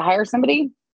 and you have to hire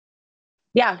somebody.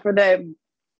 Yeah.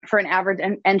 For an average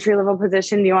entry level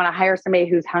position, do you want to hire somebody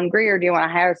who's hungry, or do you want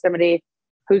to hire somebody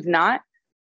who's not?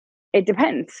 It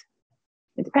depends.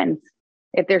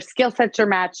 If their skill sets are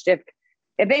matched, if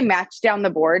they match down the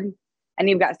board, and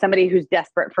you've got somebody who's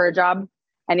desperate for a job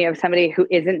and you have somebody who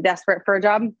isn't desperate for a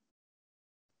job,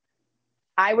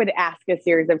 I would ask a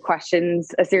series of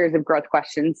growth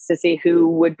questions to see who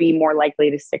would be more likely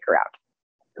to stick around,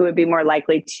 who would be more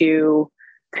likely to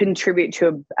contribute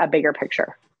to a bigger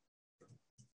picture.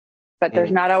 But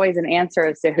there's not always an answer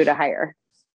as to who to hire.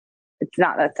 It's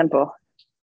not that simple.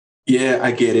 Yeah,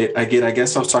 I get it. I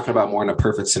guess I was talking about more in a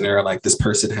perfect scenario. Like, this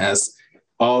person has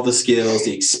all the skills,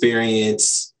 the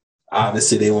experience.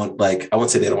 Obviously, they want, like, I wouldn't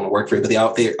say they don't want to work for it, but they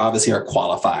obviously are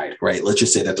qualified, right? Let's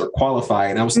just say that they're qualified.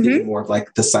 And I was thinking more of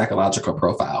like the psychological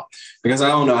profile, because I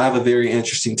don't know, I have a very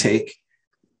interesting take.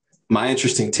 My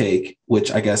interesting take,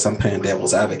 which I guess I'm playing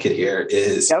devil's advocate here,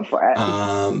 is go for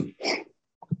it.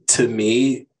 To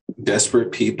me,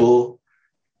 desperate people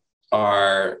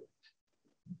are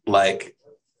like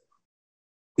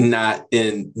not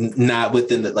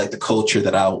within the culture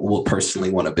that I will personally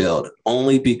want to build,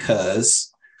 only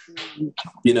because,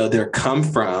 you know, their come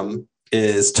from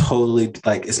is totally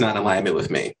like, it's not in alignment with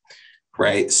me.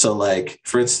 Right. So, like,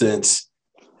 for instance,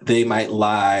 they might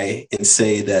lie and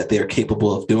say that they're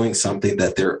capable of doing something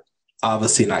that they're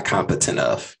obviously not competent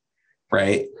of.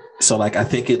 Right. So, like, I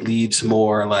think it leaves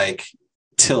more like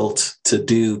tilt to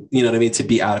do, you know what I mean, to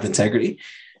be out of integrity.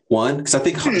 One, because I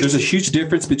think there's a huge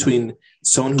difference between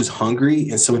someone who's hungry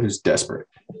and someone who's desperate.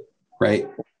 Right.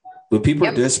 When people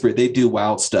are desperate, they do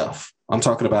wild stuff. I'm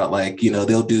talking about, like, you know,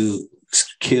 they'll do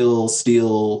kill,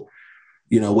 steal,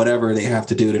 you know, whatever they have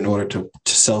to do in order to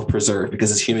self-preserve,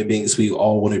 because as human beings, we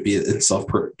all want to be in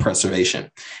self-preservation.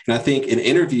 And I think in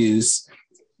interviews,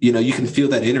 you know, you can feel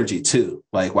that energy too.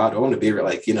 Like, wow, do I want to be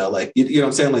like, you know, like, you know what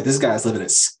I'm saying? Like, this guy's living in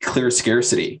clear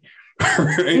scarcity,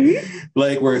 right?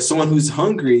 Like, where someone who's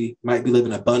hungry might be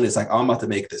living in abundance. Like, oh, I'm about to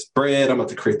make this bread. I'm about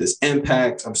to create this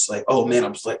impact. I'm just like, oh man,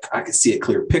 I'm just like, I can see a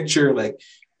clear picture. Like,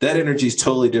 that energy is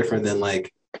totally different than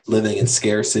like living in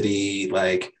scarcity.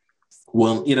 Like,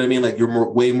 well, you know what I mean? Like, you're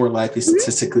way more likely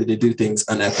statistically to do things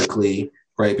unethically,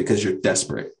 right? Because you're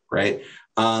desperate, right?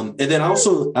 And then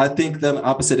also, I think the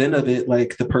opposite end of it,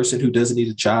 like the person who doesn't need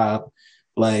a job,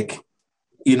 like,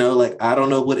 you know, like, I don't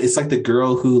know what it's like, the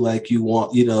girl who, like, you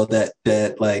want, you know,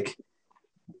 that like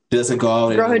doesn't go out.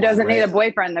 The girl who doesn't need a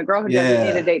boyfriend, the girl who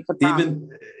doesn't need a date for prom.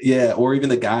 Or even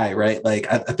the guy, right?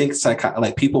 Like, I think it's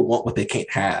like people want what they can't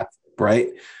have, right?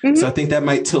 So I think that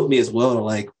might tilt me as well to,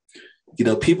 like, you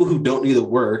know, people who don't do the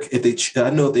work, if they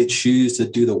choose to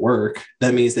do the work,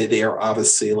 that means that they are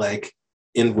obviously like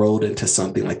enrolled into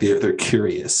something, like they're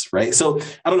curious, right? So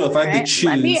I don't know if I could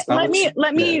choose.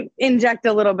 Let me inject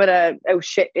a little bit of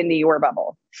shit into your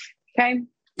bubble. Okay.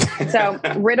 So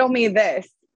riddle me this: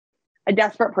 a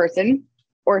desperate person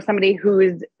or somebody who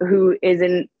is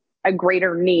in a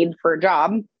greater need for a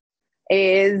job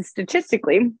is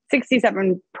statistically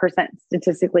 67%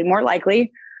 statistically more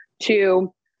likely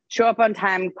to show up on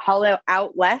time, call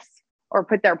out less, or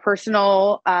put their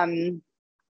personal life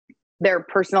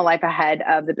ahead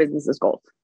of the business's goals.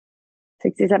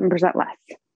 67% less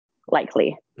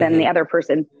likely than the other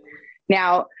person.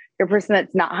 Now, your person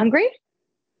that's not hungry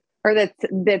or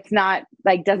that's not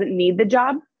like doesn't need the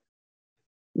job,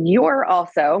 you're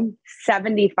also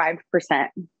 75%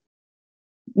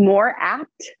 more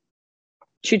apt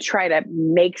to try to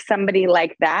make somebody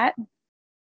like that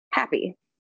happy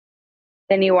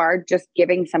than you are just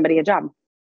giving somebody a job.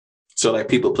 So like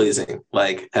people pleasing,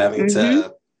 like having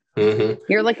to.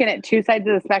 You're looking at two sides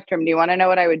of the spectrum. Do you want to know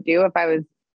what I would do if I was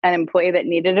an employee that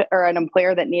needed, or an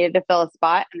employer that needed to fill a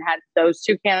spot and had those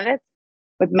two candidates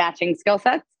with matching skill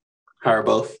sets? Hire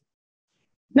both.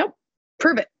 Nope.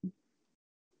 Prove it.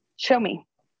 Show me.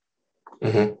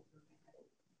 Yep.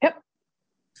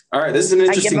 All right. This is an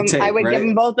interesting take, I would right? give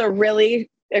them both a really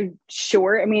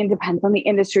short. I mean, it depends on the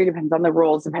industry, depends on the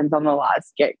rules, depends on the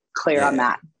laws. Get clear on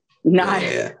that. Not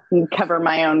cover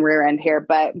my own rear end here,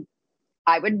 but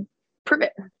I would prove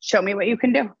it. Show me what you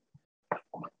can do.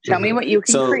 Show me what you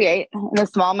can create in a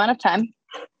small amount of time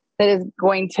that is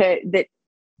going to, that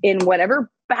in whatever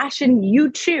fashion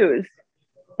you choose,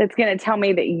 that's going to tell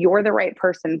me that you're the right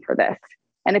person for this.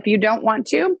 And if you don't want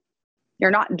to,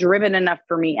 you're not driven enough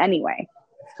for me anyway.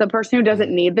 So the person who doesn't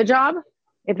need the job,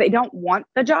 if they don't want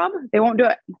the job, they won't do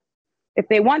it. If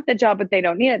they want the job, but they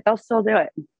don't need it, they'll still do it.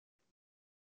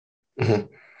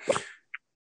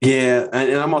 Yeah.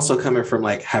 And I'm also coming from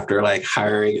like after like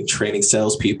hiring and training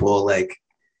salespeople, like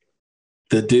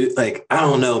the dude, like, I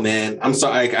don't know, man. I'm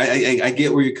sorry. I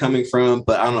get where you're coming from,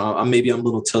 but I don't know. Maybe I'm a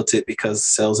little tilted because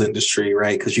sales industry,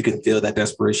 right? Because you can feel that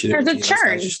desperation. There's a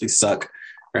churn. Usually suck.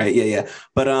 Right. Yeah.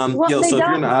 But well, so if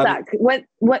you're in the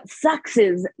what sucks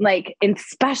is like,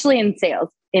 especially in sales,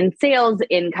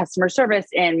 in customer service,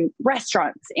 in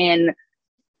restaurants, in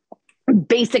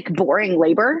basic boring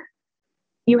labor,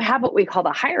 you have what we call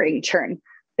the hiring churn.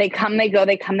 They come, they go,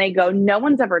 they come, they go. No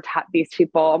one's ever taught these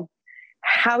people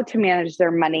how to manage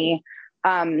their money,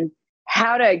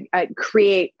 how to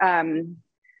create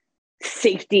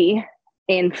safety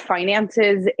in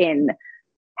finances, in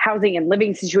housing and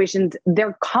living situations.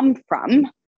 Their come from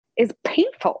is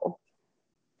painful.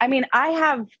 I mean,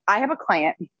 I have a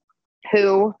client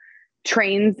who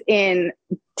teaches,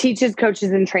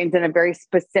 coaches, and trains in a very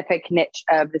specific niche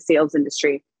of the sales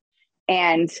industry.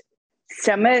 And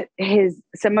some of his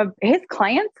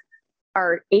clients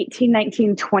are 18,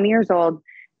 19, 20 years old,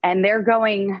 and they're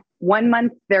going, one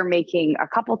month they're making a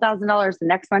couple $1,000s, the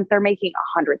next month they're making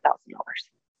 $100,000.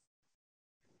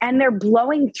 And they're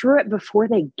blowing through it before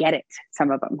they get it, some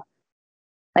of them.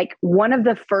 Like, one of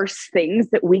the first things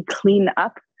that we clean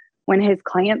up when his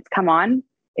clients come on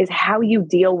is how you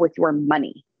deal with your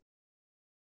money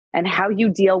and how you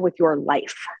deal with your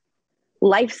life.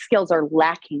 Life skills are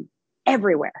lacking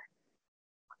everywhere.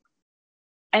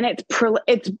 And it's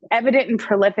evident and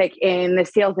prolific in the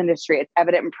sales industry. It's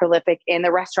evident and prolific in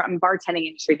the restaurant and bartending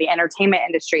industry, the entertainment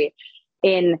industry,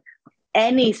 in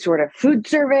any sort of food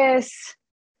service,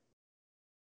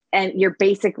 and your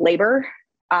basic labor,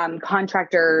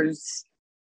 contractors,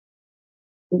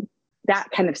 that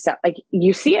kind of stuff. Like,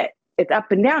 you see it. It's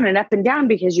up and down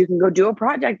because you can go do a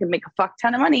project and make a fuck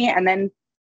ton of money and then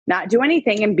not do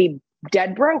anything and be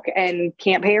dead broke and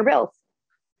can't pay your bills.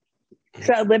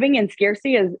 So living in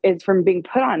scarcity is from being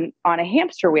put on a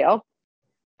hamster wheel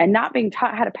and not being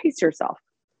taught how to pace yourself.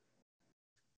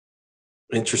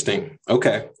 Interesting.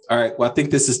 Okay. All right. Well, I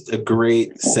think this is a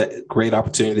great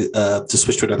opportunity to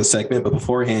switch to another segment. But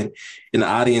beforehand, in the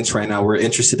audience right now, we're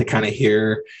interested to kind of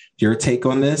hear your take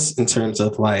on this in terms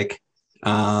of like,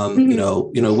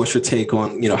 what's your take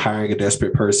on, hiring a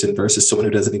desperate person versus someone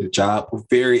who doesn't need a job? We're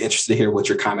very interested to hear what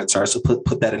your comments are. So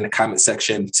put that in the comment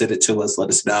section, send it to us, let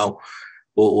us know.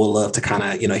 We'll love to kind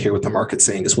of, hear what the market's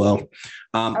saying as well.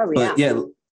 But yeah.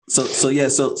 So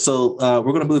we're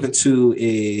going to move into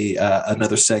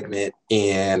another segment,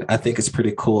 and I think it's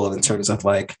pretty cool in terms of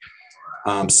like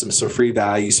some free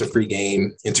value, some free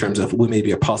game in terms of what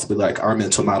maybe possibly like our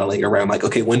mental modeling around like,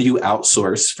 okay, when do you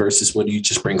outsource versus when do you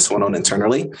just bring someone on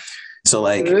internally? So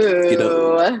like,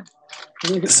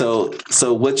 so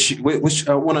which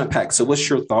I want to unpack. So what's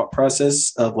your thought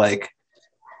process of like,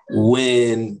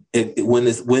 when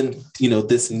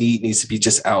this need needs to be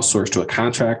just outsourced to a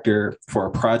contractor for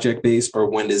a project base, or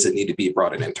when does it need to be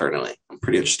brought in internally? I'm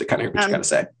pretty interested to kind of hear what you got to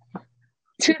say.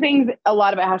 Two things. A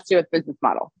lot of it has to do with business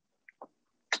model.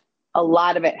 A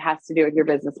lot of it has to do with your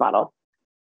business model.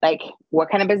 Like, what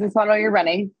kind of business model you're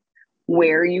running,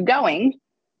 where are you going,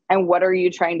 and what are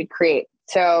you trying to create?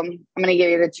 So I'm going to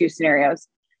give you the two scenarios.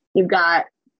 You've got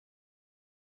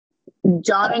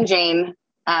John and Jane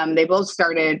They both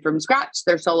started from scratch.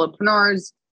 They're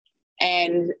solopreneurs,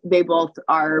 and they both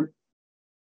are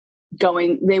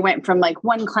they went from like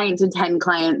 1 client to 10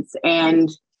 clients, and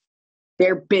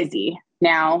they're busy.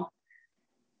 Now,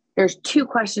 there's 2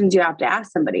 questions you have to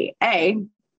ask somebody. A,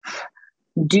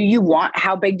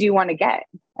 how big do you want to get?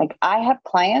 Like, I have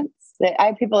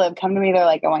people that have come to me, they're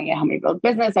like, I want you to help me build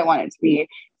business. I want it to be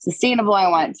sustainable. I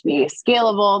want it to be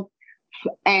scalable.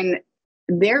 And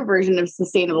their version of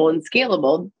sustainable and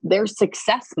scalable, their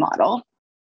success model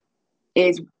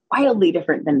is wildly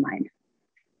different than mine.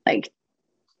 Like,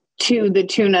 to the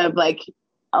tune of like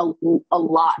a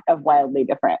lot of wildly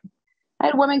different. I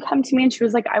had a woman come to me and she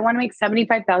was like, I want to make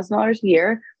 $75,000 a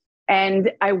year.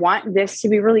 And I want this to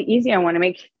be really easy. I want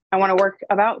to work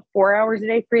about 4 hours a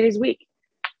day, 3 days a week.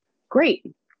 Great.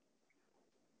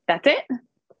 That's it.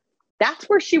 That's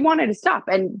where she wanted to stop.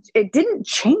 And it didn't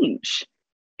change.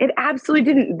 It absolutely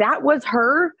didn't. That was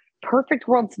her perfect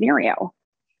world scenario.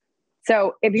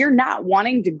 So if you're not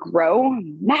wanting to grow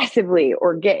massively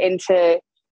or get into,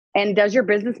 and does your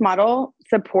business model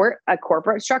support a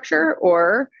corporate structure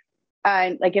or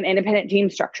like an independent team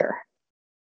structure?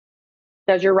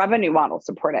 Does your revenue model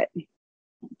support it?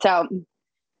 So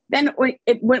then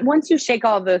once you shake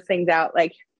all of those things out,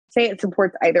 like say it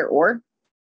supports either or,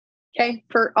 okay,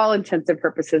 for all intents and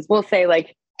purposes, we'll say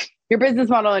like your business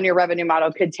model and your revenue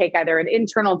model could take either an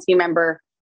internal team member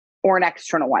or an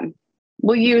external one.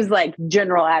 We'll use like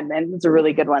general admin. It's a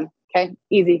really good one. Okay,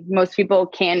 easy. Most people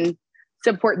can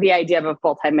support the idea of a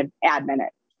full-time admin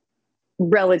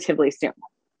relatively soon,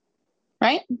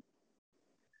 right?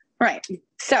 Right.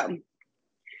 So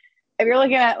if you're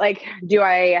looking at like, do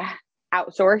I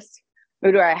outsource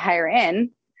or do I hire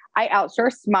in? I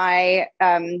outsourced my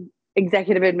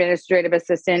executive administrative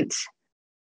assistant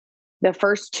the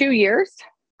first 2 years,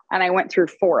 and I went through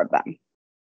 4 of them.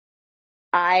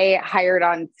 I hired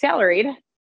on salaried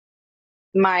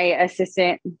my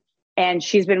assistant, and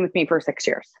she's been with me for 6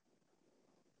 years.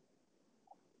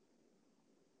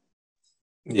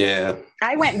 Yeah.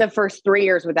 I went the first 3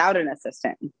 years without an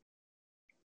assistant.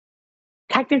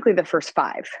 Technically the first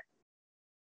 5.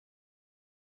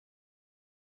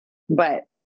 But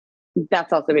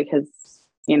that's also because,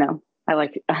 I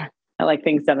like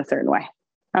things done a certain way.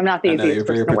 I'm not the easiest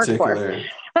person to work for.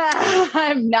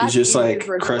 I'm not. You just like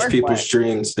crush people's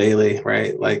dreams daily,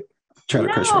 right? Like try to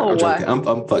crush me. I'm joking.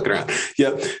 I'm fucking around.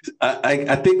 Yep.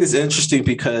 I think it's interesting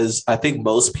because I think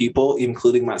most people,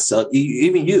 including myself,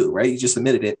 even you, right? You just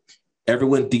admitted it.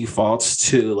 Everyone defaults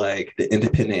to like the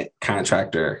independent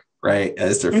contractor, right?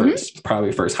 As their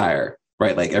probably first hire,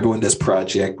 right? Like everyone does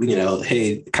project,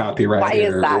 hey,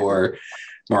 copywriter or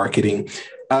marketing.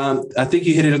 I think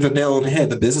you hit it on the nail on the head,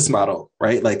 the business model,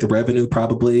 right? Like the revenue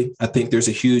probably. I think there's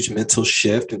a huge mental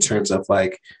shift in terms of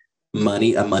like a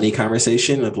money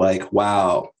conversation of like,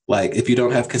 wow, like if you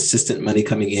don't have consistent money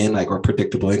coming in, like or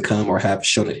predictable income or have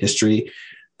shown a history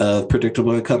of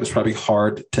predictable income, it's probably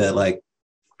hard to like,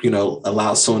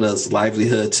 allow someone else's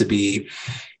livelihood to be,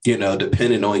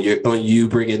 dependent on you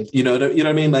bringing, you know what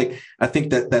I mean? Like, I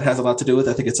think that has a lot to do with,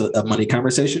 I think it's a money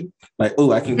conversation. Like,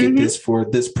 oh, I can get this for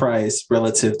this price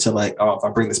relative to like, oh, if I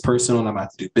bring this person on, I might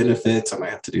have to do benefits. I might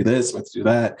have to do this, I might have to do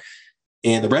that.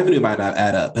 And the revenue might not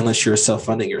add up unless you're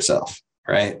self-funding yourself,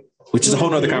 right? Which is a whole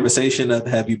nother conversation of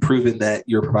have you proven that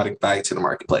you're providing value to the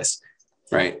marketplace,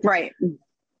 right? Right.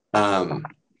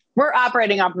 We're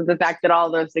operating off of the fact that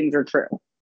all those things are true.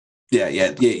 Yeah.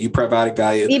 You providing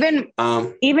value. Even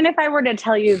if I were to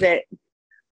tell you that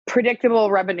predictable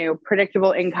revenue,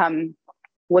 predictable income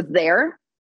was there,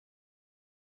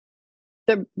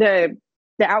 the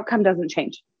outcome doesn't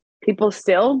change. People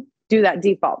still do that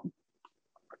default.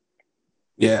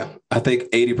 Yeah, I think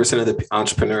 80% of the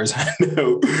entrepreneurs I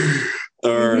know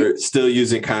are still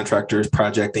using contractors,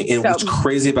 projecting. And what's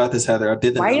crazy about this, Heather, I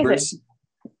did the numbers.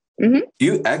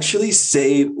 You actually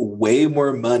save way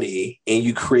more money and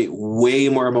you create way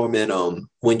more momentum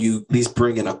when you at least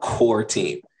bring in a core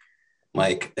team,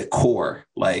 like a core,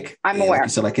 like I'm aware. Like you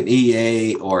said, like an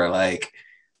EA or like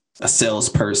a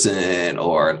salesperson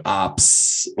or an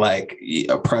ops, like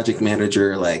a project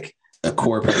manager, like a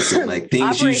core person, like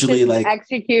things usually like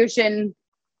execution,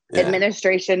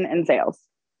 administration, and sales.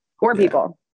 4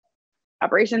 people.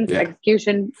 Operations,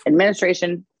 execution,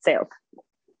 administration, sales.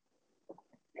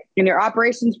 And your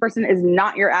operations person is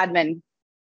not your admin.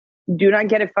 Do not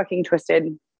get it fucking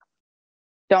twisted.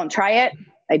 Don't try it.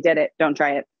 I did it. Don't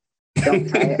try it. Don't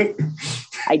try it.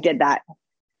 I did that.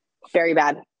 Very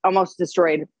bad. Almost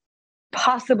destroyed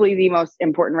possibly the most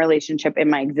important relationship in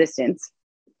my existence.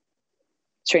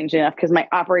 Strangely enough, because my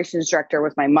operations director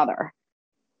was my mother.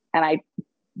 And I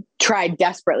tried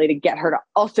desperately to get her to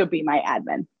also be my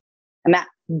admin. And that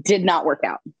did not work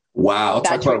out. Wow.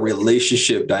 Talk about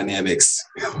relationship dynamics.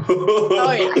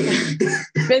 Oh, yeah.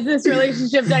 Business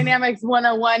relationship dynamics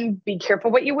 101. Be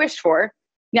careful what you wish for.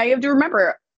 Now you have to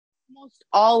remember, almost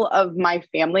all of my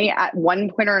family at one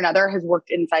point or another has worked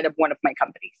inside of one of my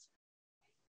companies.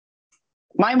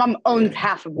 My mom owns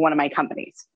half of one of my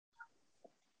companies.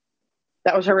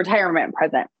 That was her retirement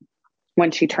present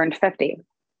when she turned 50.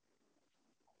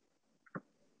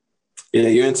 Yeah,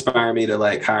 you inspire me to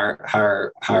like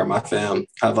hire my fam.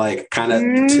 I've like kind of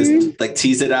just like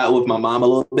teased it out with my mom a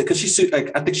little bit because she's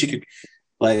like, I think she could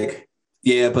like,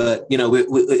 yeah, but you know,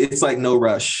 it's like no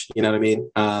rush. You know what I mean?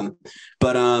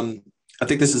 But I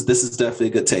think this is definitely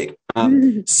a good take.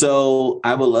 So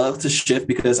I would love to shift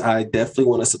because I definitely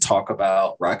want us to talk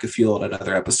about rocket fuel in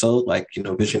another episode, like, you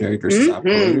know, visionary versus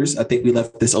operators. I think we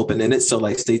left this open-ended. So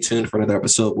like, stay tuned for another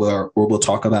episode where we'll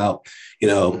talk about, you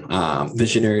know,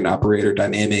 visionary and operator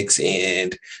dynamics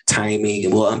and timing,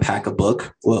 and we'll unpack a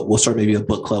book. We'll start maybe a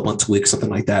book club once a week, something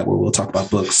like that, where we'll talk about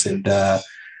books and have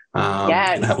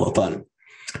a little fun.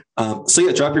 So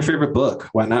yeah, drop your favorite book.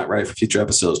 Why not, right? For future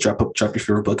episodes, drop your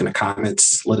favorite book in the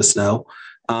comments. Let us know.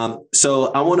 So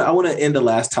I want to end the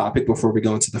last topic before we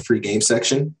go into the free game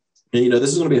section. And, you know,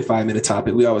 this is going to be a 5-minute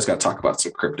topic. We always got to talk about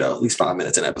some crypto, at least 5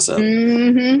 minutes an episode.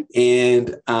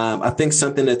 And I think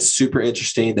something that's super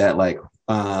interesting that like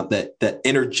that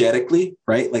energetically,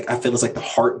 right? Like I feel it's like the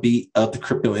heartbeat of the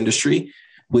crypto industry,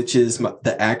 which is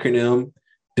the acronym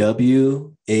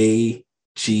WAGMI.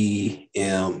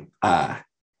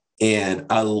 And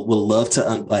I would love to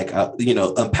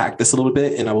unpack this a little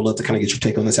bit, and I would love to kind of get your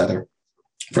take on this, Heather,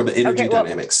 from the energy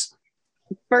dynamics.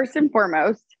 First and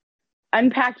foremost,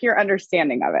 unpack your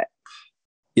understanding of it.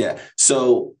 Yeah.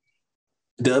 So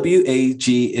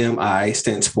WAGMI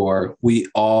stands for we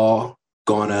are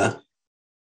going to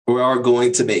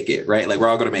make it, right? Like we're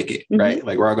all going to make it, right?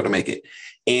 Like we're all going to make it.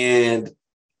 And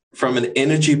from an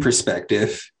energy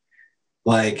perspective,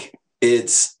 like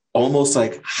it's almost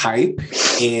like hype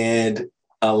and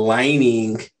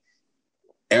aligning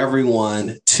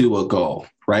everyone to a goal,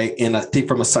 right? And I think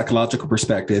from a psychological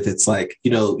perspective, it's like,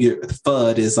 you know, your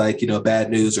FUD is like, you know,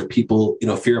 bad news or people, you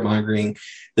know, fear mongering.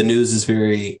 The news is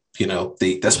very, you know,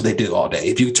 that's what they do all day.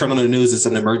 If you turn on the news, it's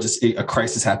an emergency, a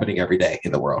crisis happening every day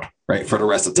in the world, right? For the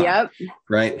rest of the time,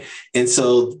 right? And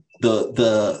so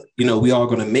the you know, we all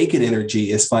going to make it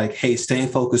energy. It's like, hey, staying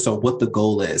focused on what the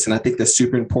goal is. And I think that's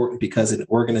super important because in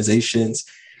organizations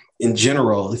in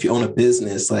general, if you own a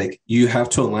business, like you have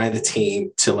to align the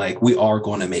team to like, we are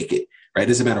going to make it, right? It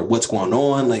doesn't matter what's going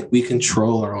on. Like we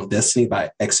control our own destiny by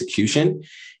execution.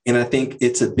 And I think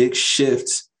it's a big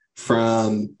shift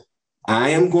from I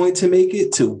am going to make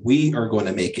it to we are going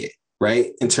to make it,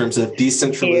 right? In terms of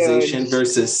decentralization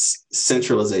versus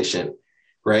centralization,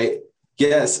 right?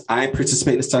 Yes, I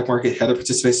participate in the stock market. Heather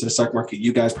participates in the stock market.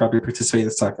 You guys probably participate in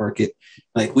the stock market.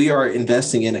 Like we are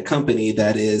investing in a company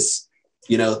that is,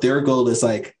 you know, their goal is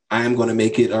like, I am going to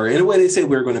make it, or in a way they say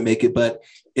we're going to make it, but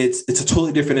it's a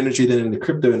totally different energy than in the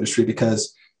crypto industry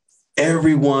because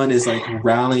everyone is like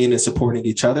rallying and supporting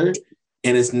each other.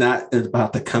 And it's not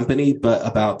about the company, but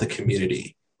about the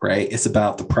community, right? It's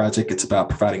about the project. It's about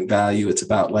providing value. It's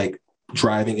about like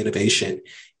driving innovation.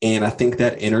 And I think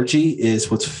that energy is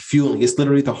what's fueling. It's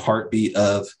literally the heartbeat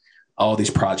of all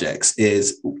these projects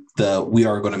is we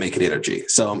are going to make it energy.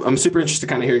 So I'm super interested to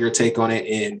kind of hear your take on it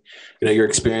and, you know, your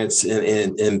experience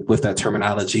in with that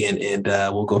terminology and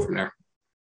we'll go from there.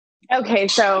 Okay.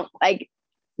 So like,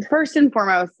 first and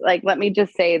foremost, like, let me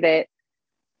just say that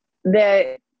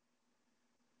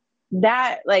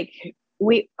like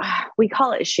we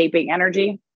call it shaping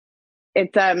energy.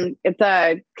 It's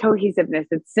a cohesiveness.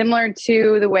 It's similar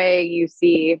to the way you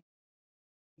see,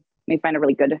 let me find a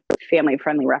really good family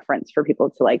friendly reference for people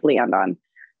to like land on.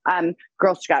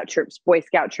 Girl Scout troops, Boy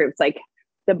Scout troops, like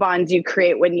the bonds you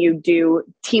create when you do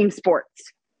team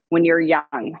sports when you're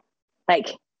young. Like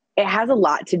it has a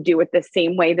lot to do with the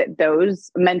same way that those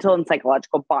mental and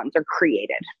psychological bonds are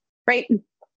created, right?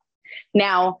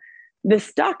 Now, the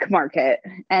stock market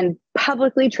and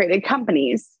publicly traded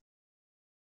companies,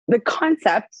 the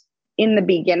concept in the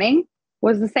beginning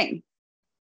was the same.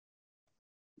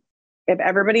 If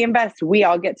everybody invests, we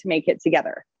all get to make it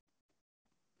together.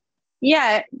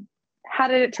 Yet, how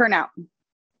did it turn out?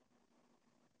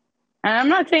 And I'm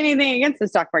not saying anything against the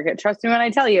stock market. Trust me when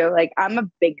I tell you, like, I'm a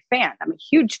big fan. I'm a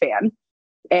huge fan.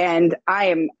 And I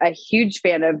am a huge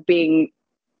fan of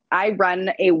I run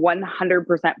a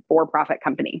 100% for-profit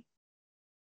company.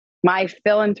 My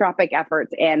philanthropic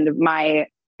efforts and my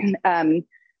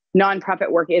nonprofit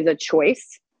work is a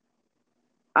choice.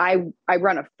 I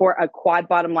run a quad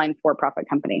bottom line for-profit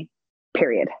company,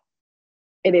 period.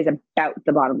 It is about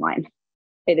the bottom line.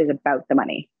 It is about the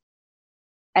money.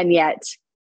 And yet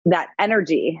that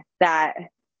energy that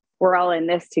we're all in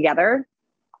this together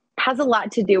has a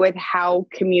lot to do with how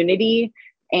community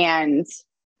and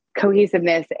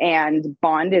cohesiveness and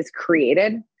bond is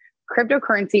created.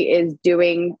 Cryptocurrency is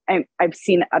doing, I've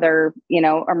seen other,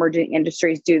 emerging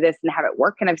industries do this and have it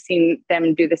work. And I've seen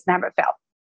them do this and have it fail.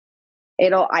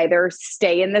 It'll either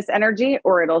stay in this energy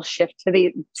or it'll shift to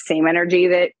the same energy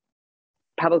that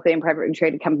publicly and privately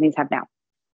traded companies have now.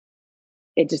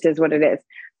 It just is what it is.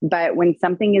 But when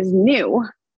something is new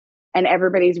and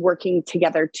everybody's working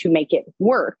together to make it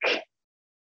work,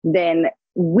 then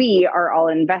we are all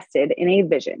invested in a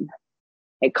vision.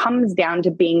 It comes down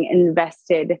to being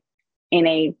invested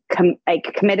in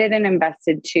committed and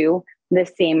invested to the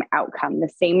same outcome, the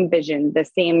same vision, the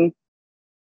same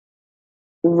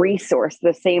resource,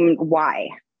 the same why.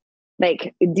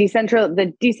 Like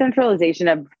the decentralization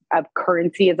of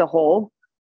currency as a whole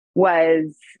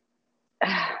was,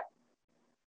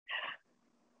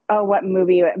 what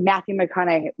movie? Matthew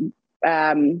McConaughey,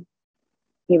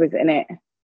 he was in it.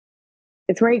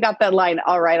 It's where he got that line,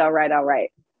 all right, all right, all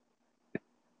right.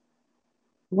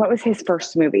 What was his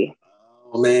first movie?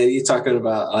 Oh man, you're talking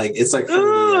about it's like from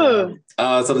the,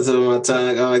 it's on the tip of my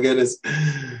tongue. Oh my goodness.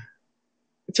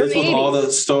 It's with all the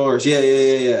stores.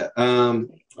 Yeah.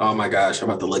 Oh my gosh, I'm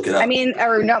about to look it up. I mean,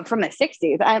 or no, from the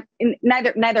 60s.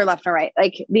 Neither left nor right.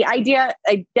 Like the idea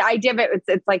of it,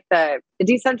 it's like the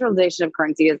decentralization of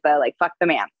currency is fuck the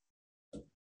man.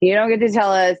 You don't get to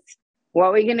tell us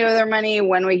what we can do with our money,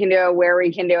 when we can do it, where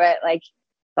we can do it. Like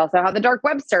it's also how the dark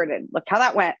web started. Look how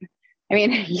that went. I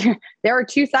mean, there are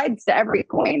two sides to every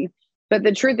coin, but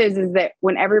the truth is that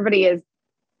when everybody is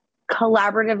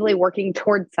collaboratively working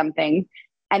towards something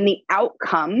and the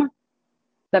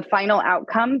final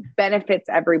outcome benefits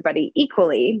everybody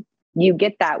equally, you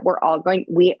get that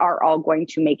we are all going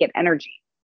to make it energy.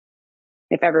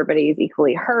 If everybody is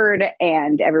equally heard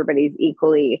and everybody's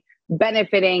equally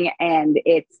benefiting and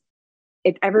it's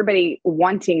everybody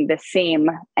wanting the same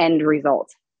end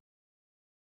result.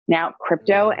 Now,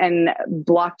 crypto and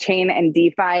blockchain and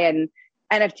DeFi and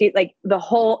NFT, like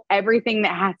everything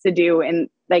that has to do and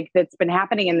that's been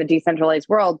happening in the decentralized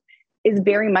world is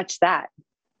very much that.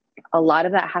 A lot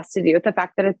of that has to do with the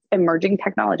fact that it's emerging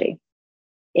technology.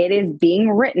 It is being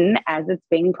written as it's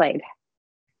being played.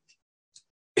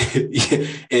 Yeah.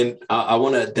 And I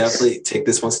want to definitely take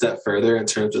this one step further in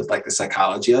terms of the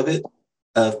psychology of it,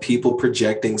 of people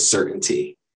projecting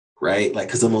certainty, right?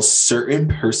 Because the most certain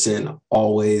person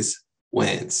always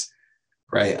wins,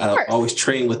 right? I always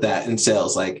train with that in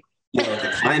sales. If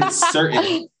the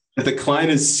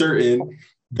client is certain,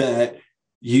 that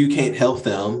you can't help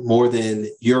them more than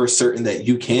you're certain that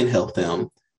you can help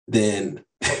them, then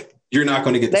you're not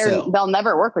going to get the sale. They'll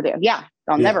never work with you. Yeah,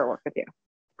 they'll never work with you.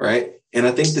 Right. And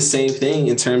I think the same thing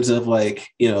in terms of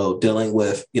dealing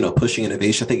with, pushing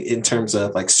innovation. I think in terms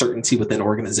of certainty within an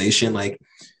organization,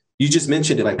 you just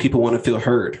mentioned it, people want to feel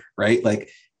heard, right?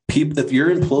 People, if your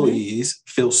employees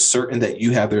feel certain that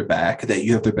you have their back, that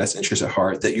you have their best interest at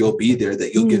heart, that you'll be there,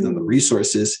 that you'll give them the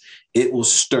resources, it will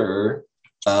stir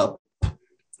up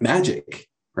magic,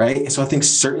 right? And so I think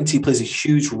certainty plays a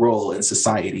huge role in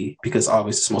society because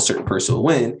obviously the most certain person will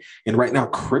win. And right now,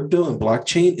 crypto and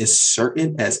blockchain is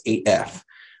certain as AF.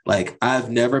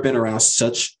 I've never been around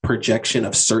such projection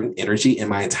of certain energy in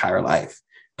my entire life.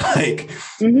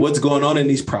 What's going on in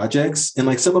these projects,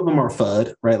 and some of them are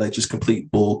FUD, right? Just complete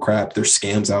bull crap. There's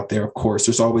scams out there. Of course,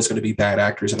 there's always going to be bad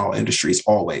actors in all industries,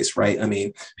 always, right? I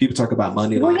mean, people talk about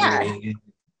money laundering. And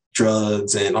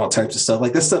drugs and all types of stuff.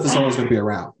 That stuff is always going to be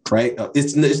around, right?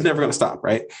 It's never going to stop,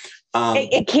 right?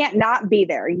 It can't not be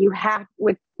there. You have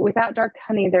without dark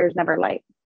honey, there's never light.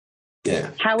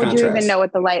 Yeah. How would you even know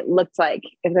what the light looked like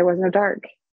if there was no dark?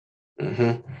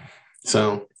 Mm-hmm.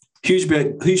 So huge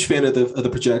fan of the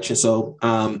projection. So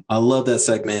I love that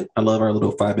segment. I love our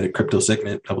little 5-minute crypto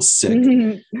segment. That was sick.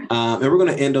 And we're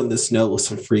going to end on this note with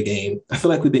some free game. I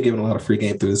feel like we've been giving a lot of free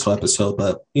game through this whole episode,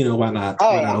 but why not?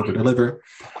 Why not over deliver?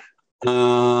 You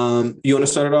want to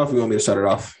start it off? Or you want me to start it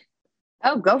off?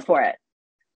 Oh, go for it.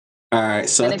 All right.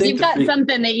 So and if you've got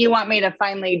something that you want me to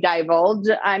finally divulge,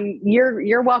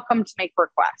 you're welcome to make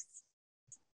requests.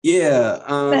 Yeah.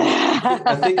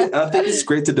 I think it's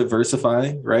great to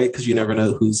diversify, right? Because you never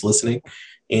know who's listening.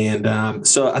 And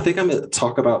so I think I'm going to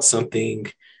talk about something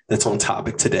that's on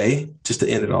topic today, just to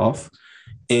end it off.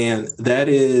 And that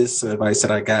is some advice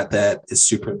that I got that is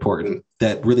super important,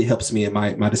 that really helps me in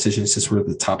my decisions, since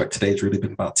the topic today has really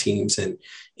been about teams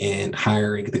and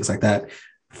hiring and things like that.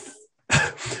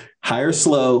 hire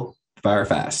slow, fire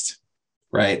fast,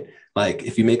 right? Like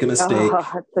if you make a mistake,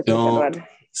 don't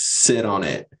sit on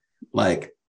it.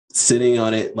 Like sitting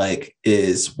on it, like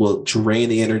will drain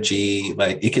the energy.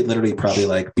 Like it could literally probably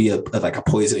like be a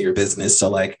poison in your business. So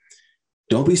like,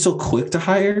 don't be so quick to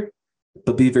hire,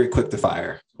 but be very quick to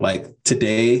fire. Like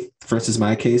today, for instance,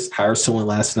 my case, hired someone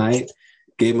last night,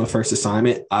 gave them a first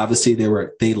assignment. Obviously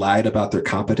they lied about their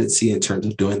competency in terms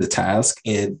of doing the task,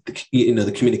 and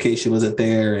the communication wasn't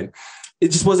there, and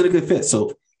it just wasn't a good fit.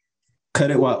 So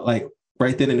cut it like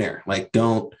right then and there. Like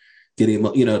don't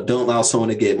don't allow someone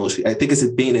to get emotionally. I think it's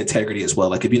being integrity as well.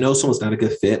 Like if you know someone's not a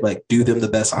good fit, like do them the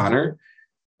best honor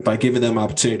by giving them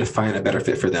opportunity to find a better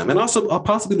fit for them, and also I'll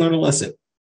possibly learn a lesson.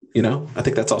 I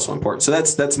think that's also important. So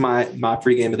that's my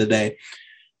free game of the day.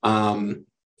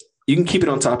 You can keep it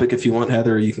on topic if you want,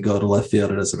 Heather, or you can go to left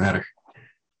field. It doesn't matter.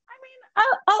 I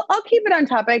mean, I'll keep it on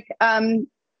topic.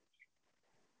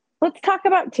 Let's talk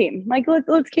about team. Like,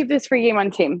 let's keep this free game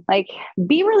on team. Like,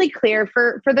 be really clear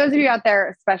for those of you out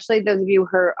there, especially those of you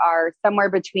who are somewhere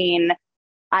between,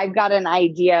 I've got an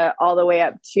idea all the way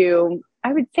up to,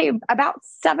 I would say about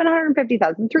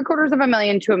 750,000,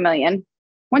 $750,000 to $1 million.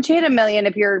 Once you hit $1 million,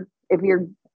 if you're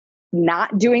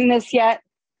not doing this yet,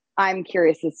 I'm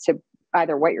curious as to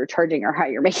either what you're charging or how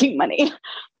you're making money,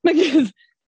 because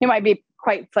it might be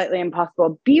quite slightly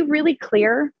impossible. Be really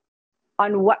clear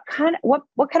on what kind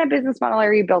of business model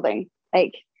are you building?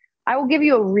 Like, I will give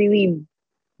you a really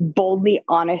boldly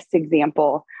honest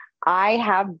example. I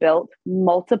have built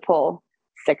multiple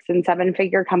 6 and 7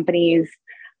 figure companies.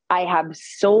 I have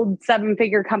sold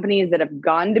 7-figure companies that have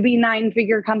gone to be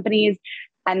 9-figure companies.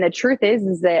 And the truth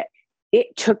is that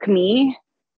it took me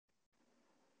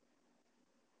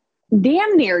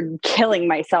damn near killing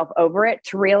myself over it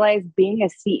to realize being a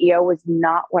CEO was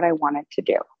not what I wanted to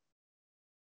do.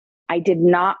 I did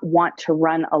not want to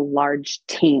run a large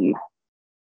team.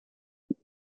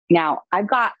 Now, I've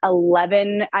got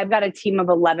a team of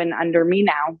 11 under me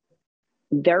now.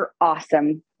 They're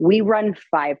awesome. We run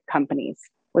 5 companies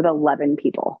with 11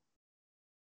 people.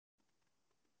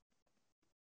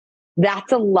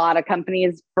 That's a lot of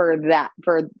companies for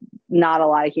not a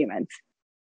lot of humans.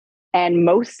 And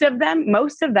most of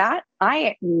that, I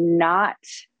am not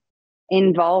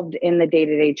involved in the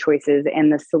day-to-day choices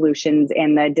and the solutions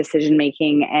and the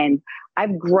decision-making. And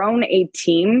I've grown a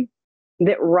team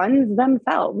that runs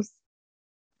themselves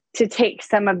to take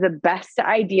some of the best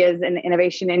ideas and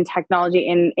innovation in technology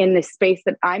in the space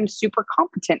that I'm super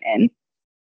competent in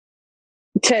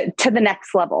to the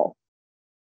next level.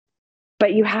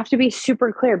 But you have to be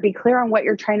super clear. Be clear on what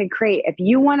you're trying to create. If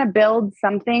you want to build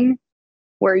something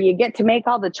where you get to make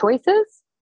all the choices,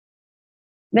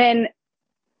 then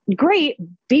great.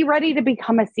 Be ready to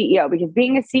become a CEO, because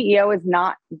being a CEO is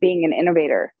not being an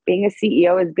innovator. Being a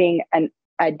CEO is being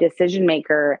a decision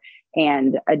maker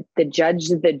and the judge,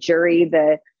 the jury,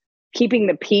 the keeping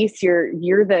the peace.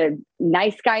 You're the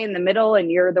nice guy in the middle, and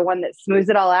you're the one that smooths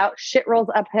it all out. Shit rolls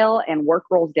uphill and work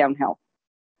rolls downhill.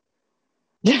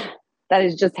 That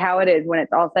is just how it is when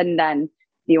it's all said and done.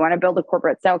 You want to build a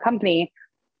corporate style company,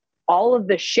 all of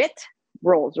the shit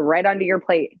rolls right onto your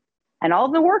plate, and all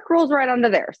the work rolls right onto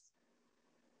theirs.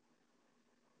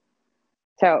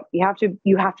 So you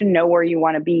have to know where you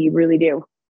want to be. You really do.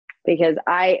 Because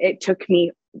it took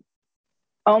me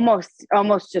almost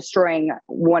destroying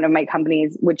one of my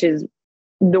companies, which is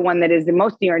the one that is the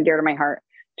most near and dear to my heart,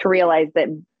 to realize that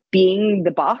being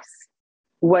the boss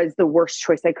was the worst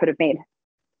choice I could have made.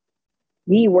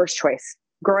 The worst choice.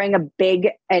 Growing a big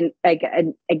and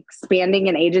expanding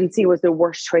an agency was the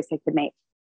worst choice I could make.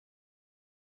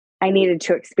 I needed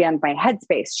to expand my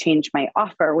headspace, change my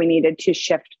offer. We needed to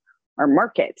shift our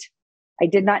market. I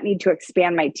did not need to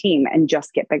expand my team and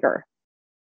just get bigger.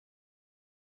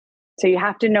 So you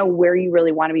have to know where you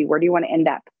really want to be. Where do you want to end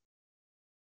up?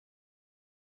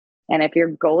 And if your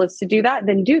goal is to do that,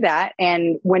 then do that.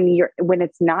 And when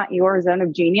it's not your zone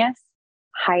of genius,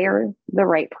 hire the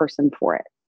right person for it,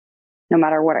 no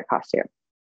matter what it costs you.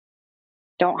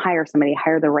 Don't hire somebody,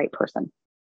 hire the right person.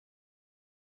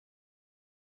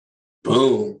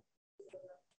 Boom.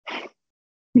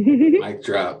 Mic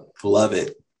drop. Love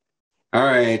it. All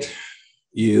right,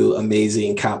 you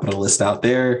amazing capitalist out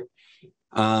there.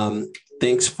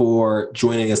 Thanks for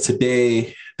joining us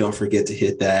today. Don't forget to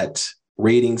hit that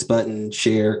ratings button,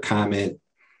 share, comment,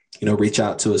 reach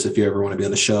out to us if you ever want to be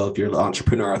on the show. If you're an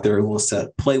entrepreneur out there who wants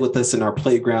to play with us in our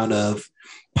playground of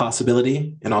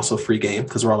possibility and also free game,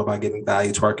 because we're all about giving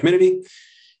value to our community.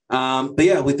 But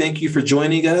yeah, we thank you for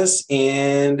joining us,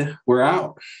 and we're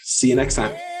out. See you next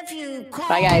time.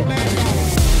 Bye,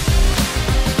 guys.